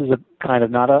 And this is a kind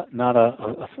of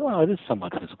well, it is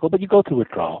somewhat physical, but you go through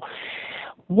withdrawal.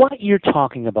 What you're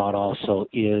talking about also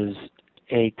is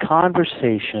a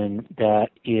conversation that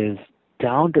is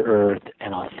down to earth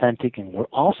and authentic, and we're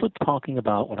also talking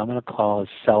about what I'm going to call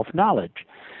self knowledge.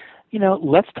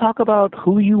 Let's talk about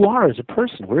who you are as a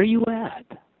person. Where are you at?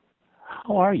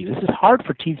 How are you? This is hard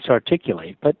for teens to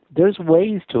articulate, but there's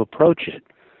ways to approach it.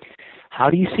 How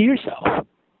do you see yourself?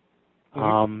 Mhm.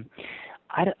 Um,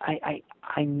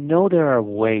 I know there are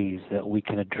ways that we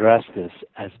can address this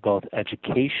as both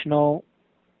educational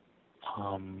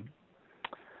um,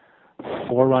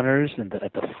 forerunners and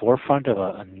at the forefront of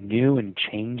a new and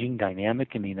changing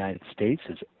dynamic in the United States,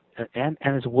 and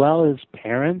as well as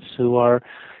parents who are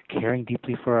caring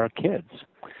deeply for our kids.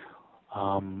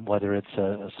 Whether it's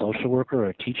a social worker or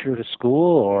a teacher at a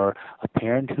school or a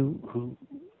parent who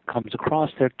comes across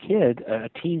their kid, a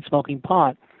teen smoking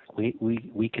pot,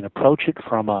 we can approach it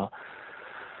from a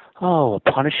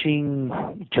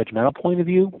punishing, judgmental point of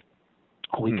view.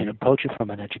 We can Mhm. approach it from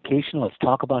an educational. Let's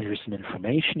talk about here's some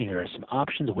information, here are some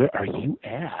options. Where are you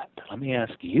at? Let me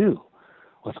ask you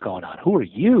what's going on. Who are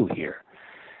you here?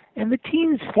 And the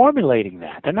teen's formulating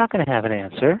that. They're not going to have an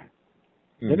answer.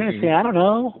 They're going to say, Mhm. I don't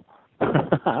know.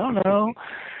 I don't know.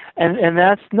 And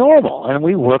that's normal. And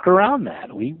we work around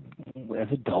that. We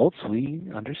as adults we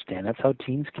understand that's how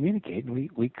teens communicate and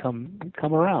we come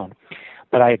around.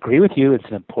 But I agree with you, it's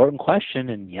an important question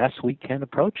and yes, we can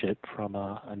approach it from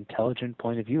an intelligent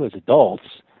point of view as adults,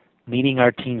 meeting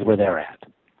our teens where they're at.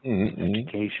 Mhm.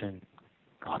 Education,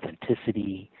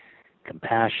 authenticity,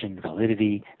 compassion,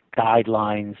 validity,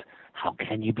 guidelines, how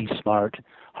can you be smart,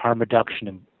 harm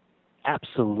reduction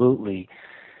absolutely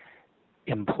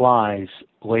implies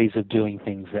ways of doing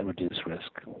things that reduce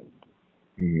risk.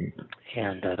 Mhm.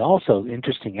 And also,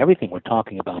 interesting, everything we're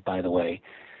talking about, by the way,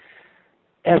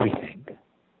 everything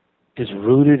is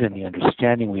rooted in the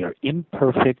understanding we are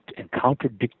imperfect and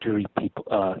contradictory people,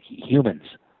 humans.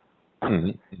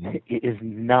 Mhm. Mhm. It is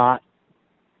not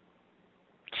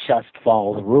just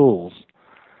follow the rules.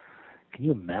 Can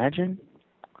you imagine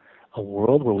a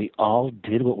world where we all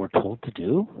did what we're told to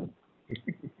do?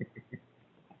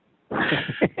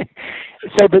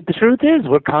 So, but the truth is,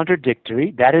 we're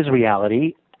contradictory. That is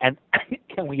reality. And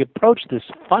can we approach this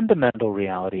fundamental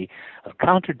reality of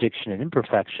contradiction and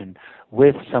imperfection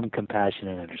with some compassion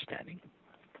and understanding?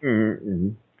 Mm-hmm.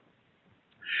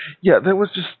 Yeah, there was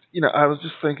just, I was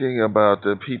just thinking about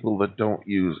the people that don't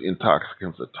use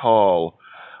intoxicants at all,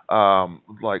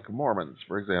 like Mormons,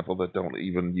 for example, that don't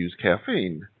even use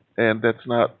caffeine. And that's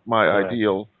not my Correct.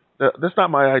 ideal. That's not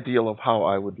my ideal of how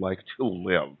I would like to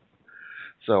live.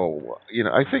 So,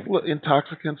 I think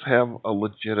intoxicants have a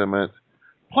legitimate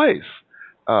place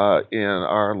in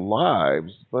our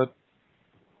lives, but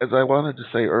as I wanted to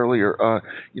say earlier,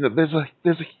 there's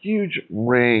a huge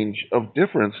range of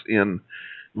difference in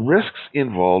risks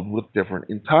involved with different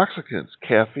intoxicants.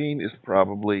 Caffeine is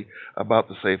probably about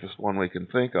the safest one we can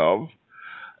think of,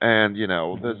 and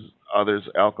there's Hmm. others.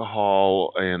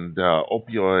 Alcohol and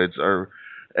opioids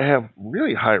have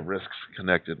really high risks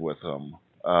connected with them.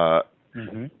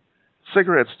 Hmm.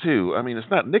 Cigarettes too. I mean, it's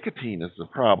not nicotine is the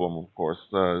problem, of course.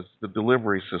 It's the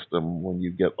delivery system when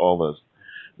you get all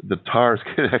the tars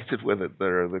connected with it that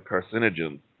are the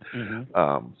carcinogens. Hmm.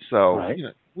 So Right.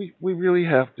 we really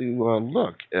have to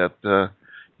look at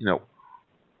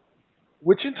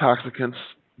which intoxicants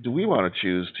do we want to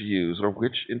choose to use, or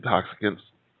which intoxicants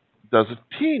does a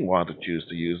teen want to choose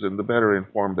to use? And the better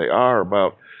informed they are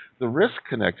about the risk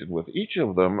connected with each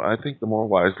of them, I think the more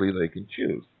wisely they can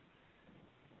choose.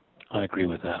 I agree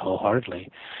with that wholeheartedly.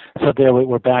 So there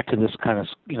we're back to this kind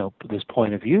of, this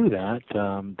point of view that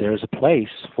there's a place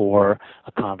for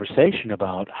a conversation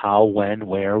about how, when,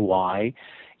 where, why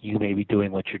you may be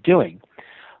doing what you're doing.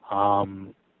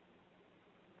 Um,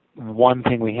 One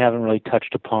thing we haven't really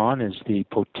touched upon is the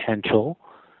potential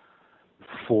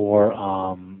for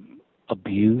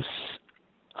abuse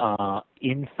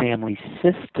in family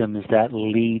systems that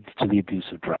leads to the abuse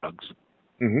of drugs.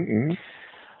 Mm-hmm,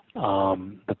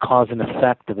 The cause and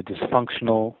effect of a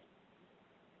dysfunctional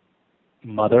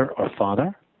mother or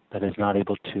father that is not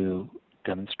able to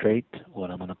demonstrate what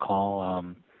I'm going to call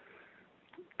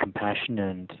compassion,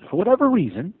 and for whatever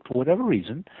reason,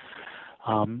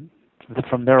 um,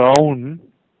 from their own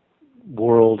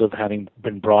world of having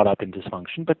been brought up in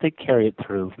dysfunction, but they carry it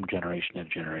through from generation to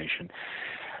generation,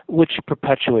 which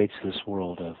perpetuates this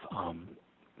world of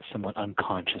somewhat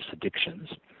unconscious addictions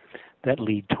that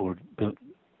lead toward the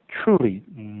truly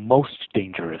most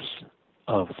dangerous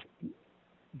of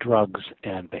drugs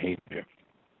and behavior.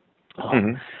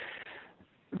 Um,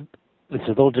 mm-hmm, it's a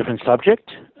little different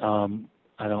subject.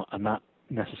 I'm not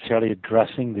necessarily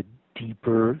addressing the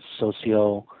deeper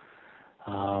socio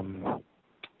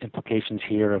implications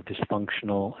here of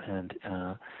dysfunctional and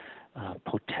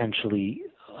potentially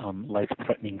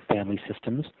life-threatening family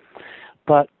systems,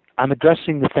 but I'm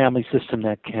addressing the family system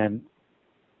that can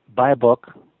buy a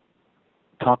book,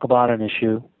 talk about an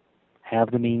issue,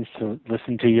 have the means to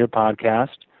listen to your podcast,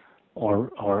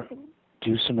 or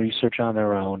do some research on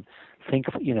their own, think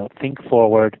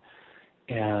forward,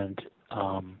 and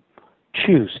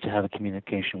choose to have a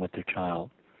communication with their child.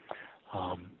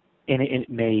 And it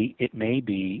may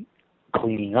be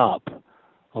cleaning up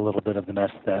a little bit of the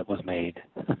mess that was made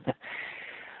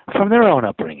from their own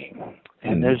upbringing.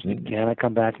 And there's, mm-hmm, again, I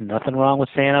come back to nothing wrong with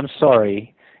saying I'm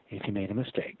sorry if you made a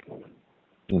mistake, right?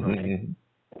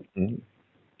 mm-hmm, mm-hmm.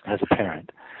 As a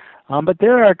parent. But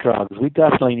there are drugs. We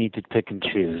definitely need to pick and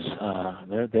choose.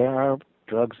 There are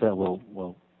drugs that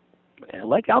will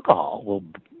like alcohol, will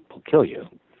kill you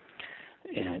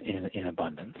in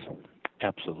abundance.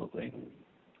 Absolutely,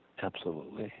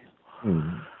 absolutely.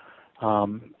 Mm-hmm.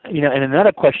 And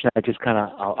another question I just kind of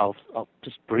I'll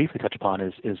just briefly touch upon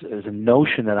is a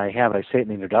notion that I have. I say it in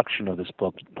the introduction of this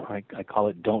book. I call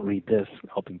it "Don't Read This,"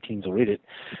 hoping teens will read it.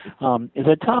 Is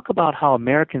I talk about how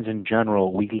Americans in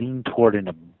general we lean toward an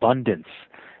abundance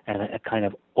and a kind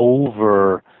of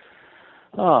over.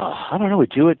 I don't know. We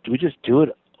just do it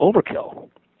overkill,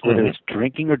 whether Mm-hmm. it's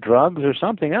drinking or drugs or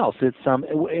something else. It's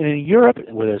in Europe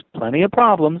where there's plenty of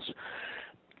problems.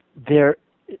 There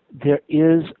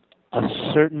is a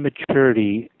certain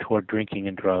maturity toward drinking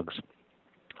and drugs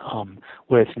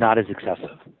where it's not as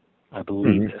excessive. I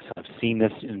believe Mm-hmm. this. I've seen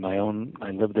this in my own.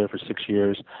 I lived there for 6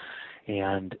 years,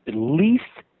 and at least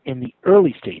in the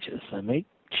early stages, I may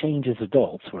change as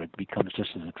adults where it becomes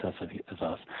just as excessive as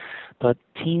us. But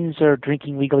teens are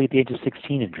drinking legally at the age of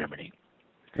 16 in Germany.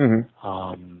 Mm-hmm.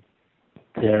 Um,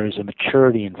 there's a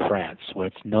maturity in France where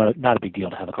it's not a big deal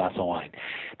to have a glass of wine.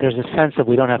 There's a sense that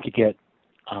we don't have to get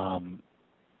um,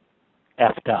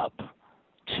 effed up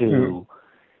to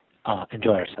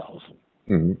enjoy ourselves.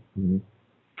 Mm-hmm.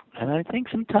 And I think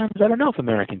sometimes, I don't know if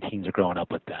American teens are growing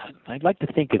up with that. I'd like to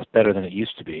think it's better than it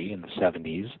used to be in the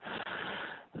 70s,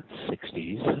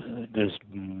 60s. There's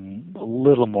a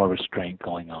little more restraint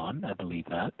going on. I believe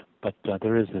that. but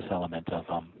there is this element of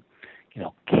you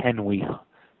know, can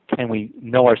we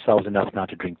know ourselves enough not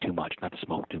to drink too much, not to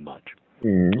smoke too much,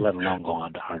 Mhm. let alone go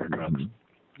on to harder drugs. Mhm.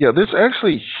 Yeah, there's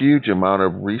actually a huge amount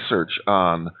of research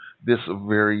on this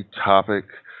very topic,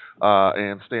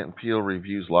 and Stanton Peele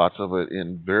reviews lots of it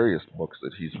in various books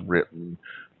that he's written.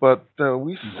 But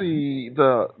we Mm-hmm. see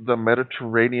the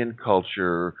Mediterranean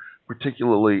culture,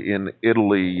 particularly in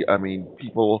Italy. I mean,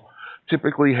 people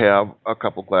typically have a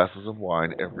couple glasses of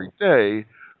wine every day.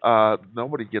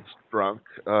 Nobody gets drunk.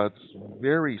 It's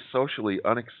very socially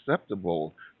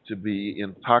unacceptable to be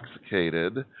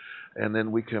intoxicated, and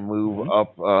then we can move Mm-hmm.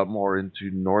 up more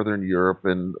into Northern Europe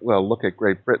and, well, look at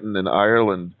Great Britain and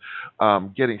Ireland.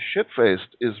 Getting shit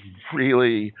faced is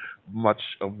really much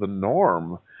of the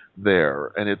norm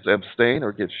there, and it's abstain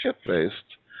or get shit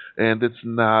faced, and it's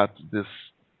not this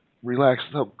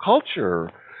relaxed culture.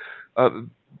 Uh,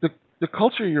 the the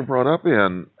culture you're brought up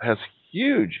in has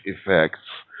huge effects,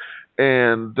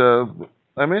 and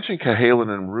I mentioned Cahalan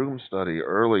and Room study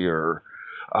earlier,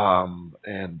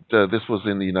 and this was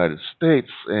in the United States.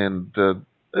 And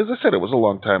as I said, it was a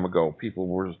long time ago. People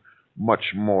were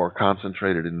much more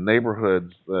concentrated in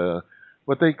neighborhoods,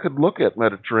 but they could look at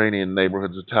Mediterranean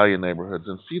neighborhoods, Italian neighborhoods,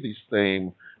 and see these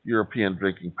same European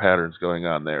drinking patterns going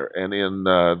on there. And in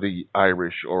the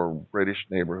Irish or British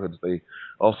neighborhoods, they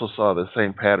also saw the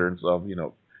same patterns of,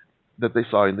 that they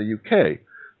saw in the UK.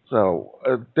 So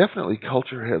definitely,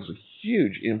 culture has a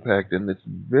huge impact, and it's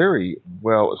very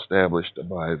well established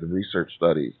by the research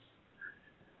studies.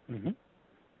 Mm-hmm.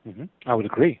 Mm-hmm. I would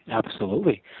agree.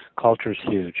 Absolutely. Culture is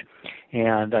huge.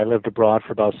 And I lived abroad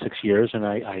for about 6 years, and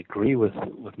I agree with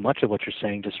much of what you're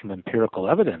saying just from empirical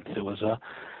evidence. It was a,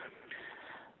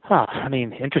 I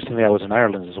mean, interestingly, I was in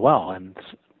Ireland as well and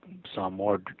saw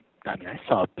more. I mean, I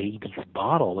saw a baby's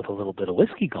bottle with a little bit of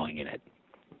whiskey going in it.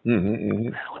 Hmm.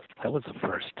 That was the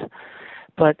first.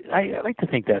 But I like to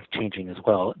think that's changing as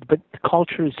well. But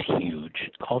culture is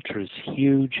huge. Culture is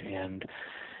huge, and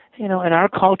you know, and our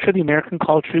culture, the American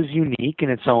culture, is unique in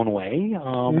its own way.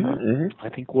 Hmm. I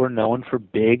think we're known for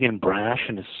big and brash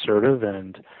and assertive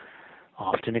and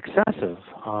often excessive,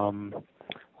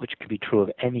 which could be true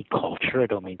of any culture. I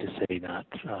don't mean to say that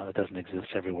it doesn't exist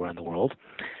everywhere in the world.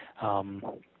 Um,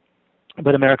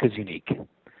 but America is unique,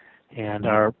 and Hmm.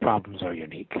 our problems are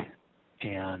unique.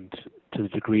 And to the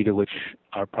degree to which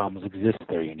our problems exist,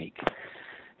 they're unique.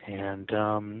 And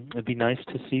it'd be nice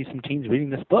to see some teens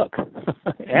reading this book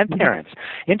and parents.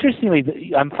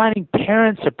 Interestingly, I'm finding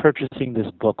parents are purchasing this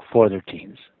book for their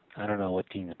teens. I don't know what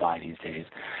teens buy these days,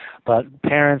 but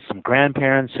parents, some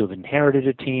grandparents who have inherited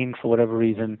a teen for whatever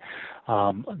reason,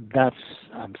 that's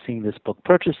I'm seeing this book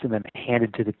purchased and then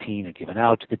handed to the teen or given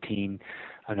out to the teen.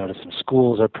 I noticed some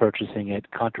schools are purchasing it.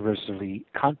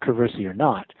 Controversy or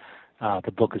not,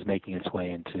 the book is making its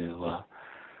way into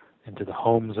the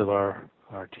homes of our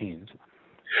teens.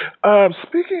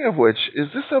 Speaking of which, is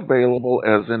this available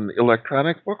as an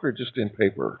electronic book or just in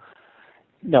paper?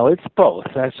 No, it's both.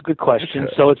 That's a good question.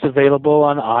 Okay. So it's available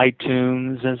on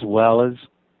iTunes as well as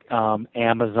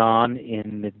Amazon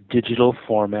in the digital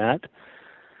format.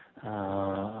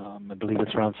 I believe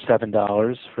it's around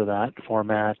 $7 for that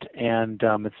format, and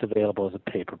it's available as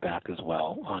a paperback as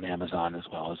well on Amazon as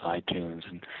well as iTunes.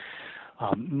 And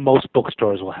most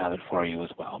bookstores will have it for you as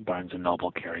well. Barnes and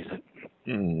Noble carries it.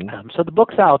 Hmm. So the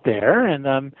book's out there,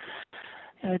 and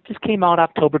it just came out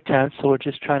October 10th. So we're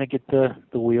just trying to get the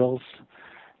wheels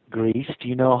greased.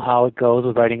 You know how it goes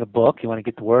with writing a book. You want to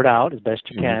get the word out as best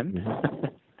you can. Hmm.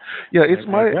 Yeah, And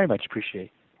I very much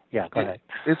appreciate. Yeah, go it, ahead.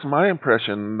 it's my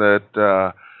impression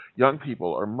that young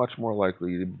people are much more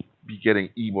likely to be getting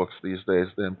ebooks these days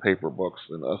than paper books,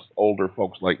 and us older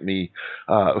folks like me,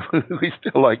 we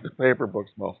still like the paper books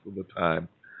most of the time.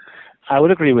 I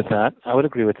would agree with that. I would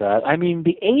agree with that. I mean,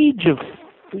 the age of,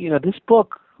 this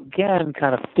book, again,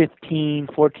 kind of 15,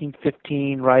 14,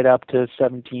 15, right up to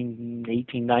 17,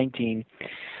 18, 19.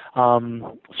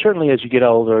 Certainly as you get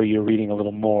older, you're reading a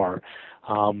little more.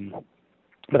 Um,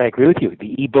 but I agree with you.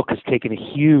 The ebook has taken a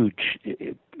huge,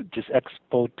 just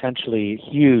exponentially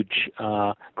huge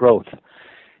growth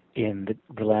in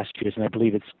the last years, and I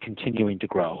believe it's continuing to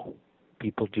grow.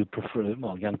 People do prefer,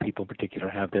 well, young people in particular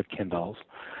have their Kindles.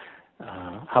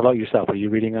 How about yourself? Are you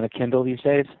reading on a Kindle these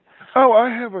days? Oh, I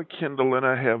have a Kindle, and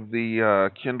I have the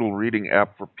Kindle reading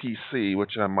app for PC,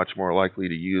 which I'm much more likely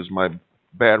to use. My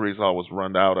batteries always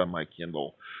run out on my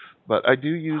Kindle, but I do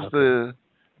use Okay.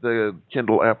 the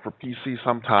Kindle app for PC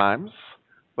sometimes.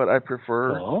 But I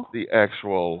prefer Cool. the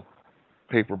actual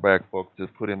paperback book to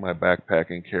put in my backpack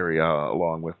and carry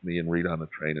along with me and read on the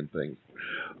train and things.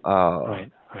 Uh,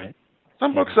 Right. Right.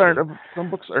 some Yeah, books me too. aren't. Some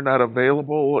books are not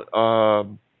available.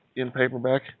 in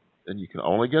paperback, and you can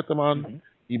only get them on Hmm.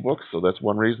 ebooks. So that's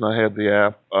one reason I have the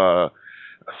app.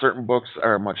 Certain books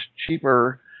are much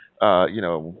cheaper.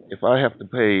 If I have to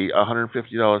pay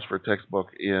 $150 for a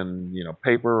textbook in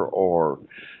paper or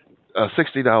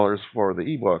 $60 for the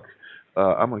ebook,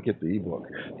 I'm gonna get the ebook.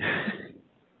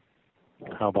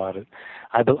 How about it?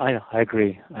 I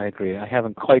agree. I agree. I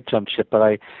haven't quite jumped ship, but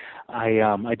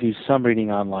I do some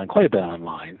reading online, quite a bit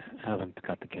online. I haven't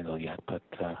got the Kindle yet, but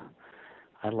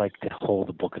I like to hold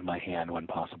the book in my hand when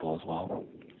possible as well.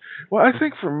 Well, I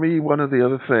think for me, one of the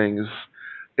other things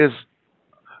is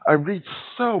I read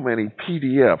so many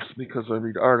PDFs because I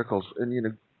read articles,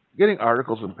 and getting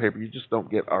articles in paper, you just don't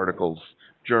get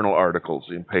journal articles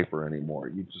in paper anymore.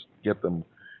 You just get them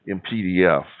in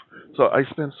PDF. So I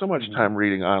spend so much Hmm. time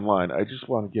reading online. I just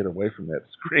want to get away from that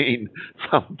screen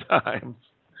sometimes.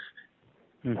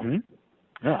 Hmm.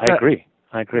 No, I Uh, agree.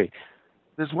 I agree.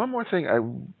 there's one more thing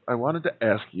I wanted to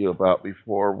ask you about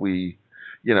before we,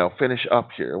 finish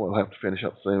up here. We'll have to finish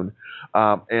up soon.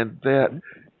 And that Hmm.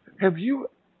 have you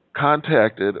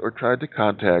contacted or tried to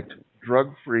contact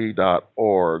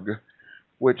drugfree.org,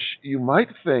 which you might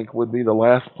think would be the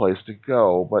last place to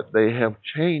go, but they have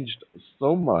changed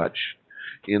so much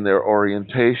in their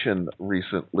orientation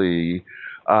recently.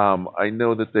 I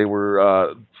know that they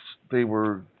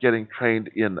were getting trained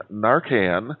in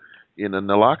Narcan, in a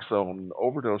naloxone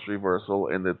overdose reversal,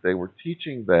 and that they were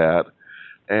teaching that,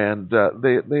 and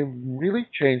they've really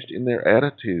changed in their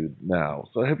attitude now.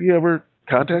 So, have you ever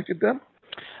contacted them?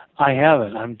 I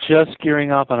haven't. I'm just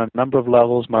gearing up on a number of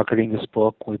levels marketing this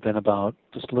book. We've been about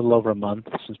just a little over a month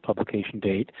since publication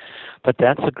date. But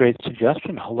that's a great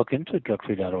suggestion. I'll look into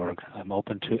drugfree.org. I'm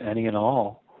open to any and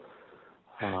all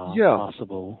Yeah.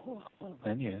 possible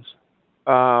venues.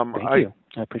 Thank I you.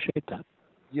 I appreciate that.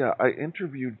 Yeah, I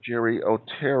interviewed Jerry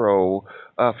Otero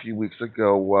a few weeks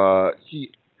ago. He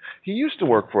used to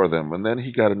work for them, and then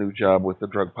he got a new job with the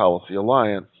Drug Policy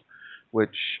Alliance,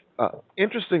 which,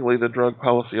 interestingly, the Drug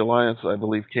Policy Alliance, I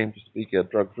believe, came to speak at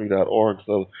drugfree.org.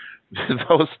 So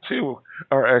those two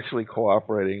are actually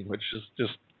cooperating, which is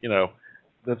just,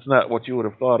 that's not what you would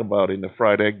have thought about in the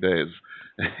fried egg days.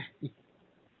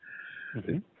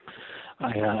 Hmm.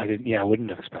 I didn't. Yeah, I wouldn't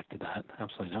have expected that.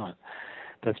 Absolutely not.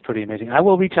 That's pretty amazing. I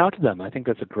will reach out to them. I think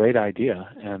that's a great idea,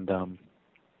 and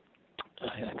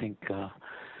I think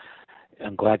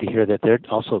I'm glad to hear that they're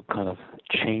also kind of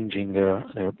changing their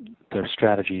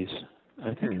strategies.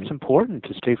 I think Hmm. it's important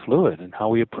to stay fluid in how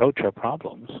we approach our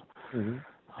problems. Hmm.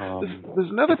 There's, Um, there's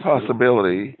another it's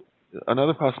possibility.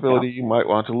 Another yeah. possibility you might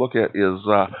want to look at is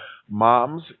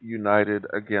Moms United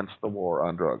Against the War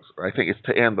on Drugs. Or I think it's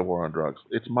to end the war on drugs.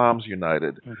 It's Moms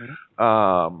United, Hmm.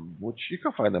 which you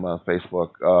can find them on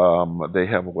Facebook. They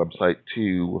have a website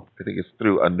too. I think it's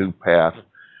through A New Path.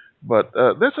 But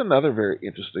that's another very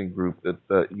interesting group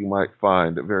that you might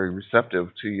find very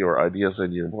receptive to your ideas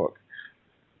in your book.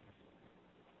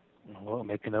 Well,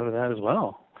 make a note of that as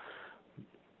well.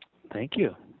 Thank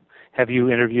you. Have you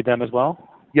interviewed them as well?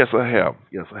 Yes, I have.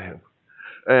 Yes, I have.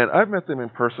 And I've met them in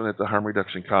person at the Harm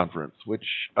Reduction Conference, which,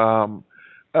 oh,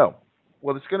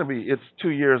 well, it's 2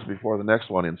 years before the next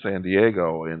one in San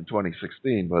Diego in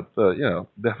 2016, but,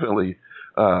 definitely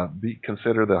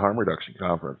consider the Harm Reduction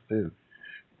Conference, too.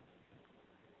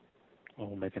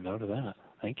 We'll make a note of that.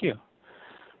 Thank you.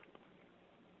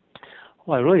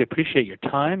 Well, I really appreciate your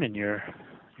time, and your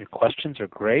questions are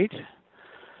great.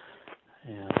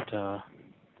 And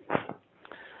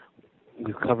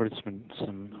we've covered some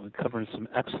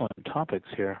excellent topics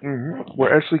here.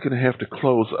 We're actually going to have to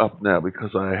close up now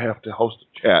because I have to host a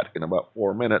chat in about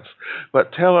 4 minutes.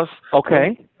 But tell us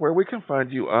Okay. where we can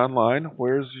find you online.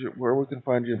 Where we can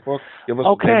find your book? Give us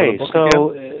the name of the Okay. book again.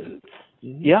 So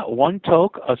Hmm. yeah, One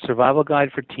Toke, a survival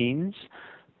guide for teens.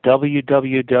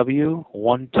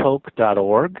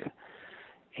 www.onetoke.org,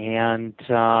 and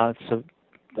it's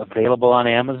available on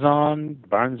Amazon,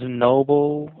 Barnes and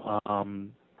Noble,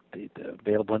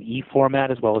 available in e-format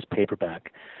as well as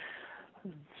paperback.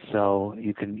 So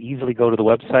you can easily go to the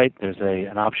website. There's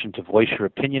an option to voice your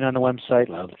opinion on the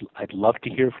website. I'd love to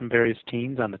hear from various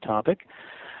teens on the topic,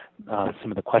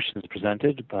 some of the questions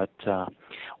presented, but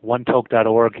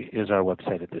onetoke.org is our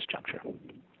website at this juncture.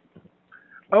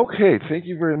 Okay, thank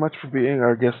you very much for being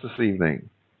our guest this evening.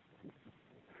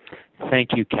 Thank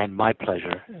you, Ken. My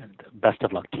pleasure, and best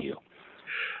of luck to you.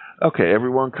 Okay,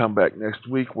 everyone, come back next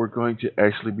week. We're going to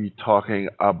actually be talking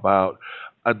about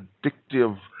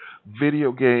addictive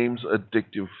video games,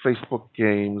 addictive Facebook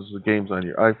games, the games on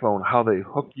your iPhone, how they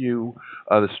hook you.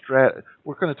 We're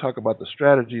going to talk about the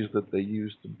strategies that they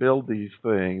use to build these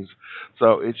things.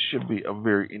 So it should be a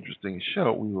very interesting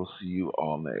show. We will see you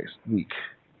all next week.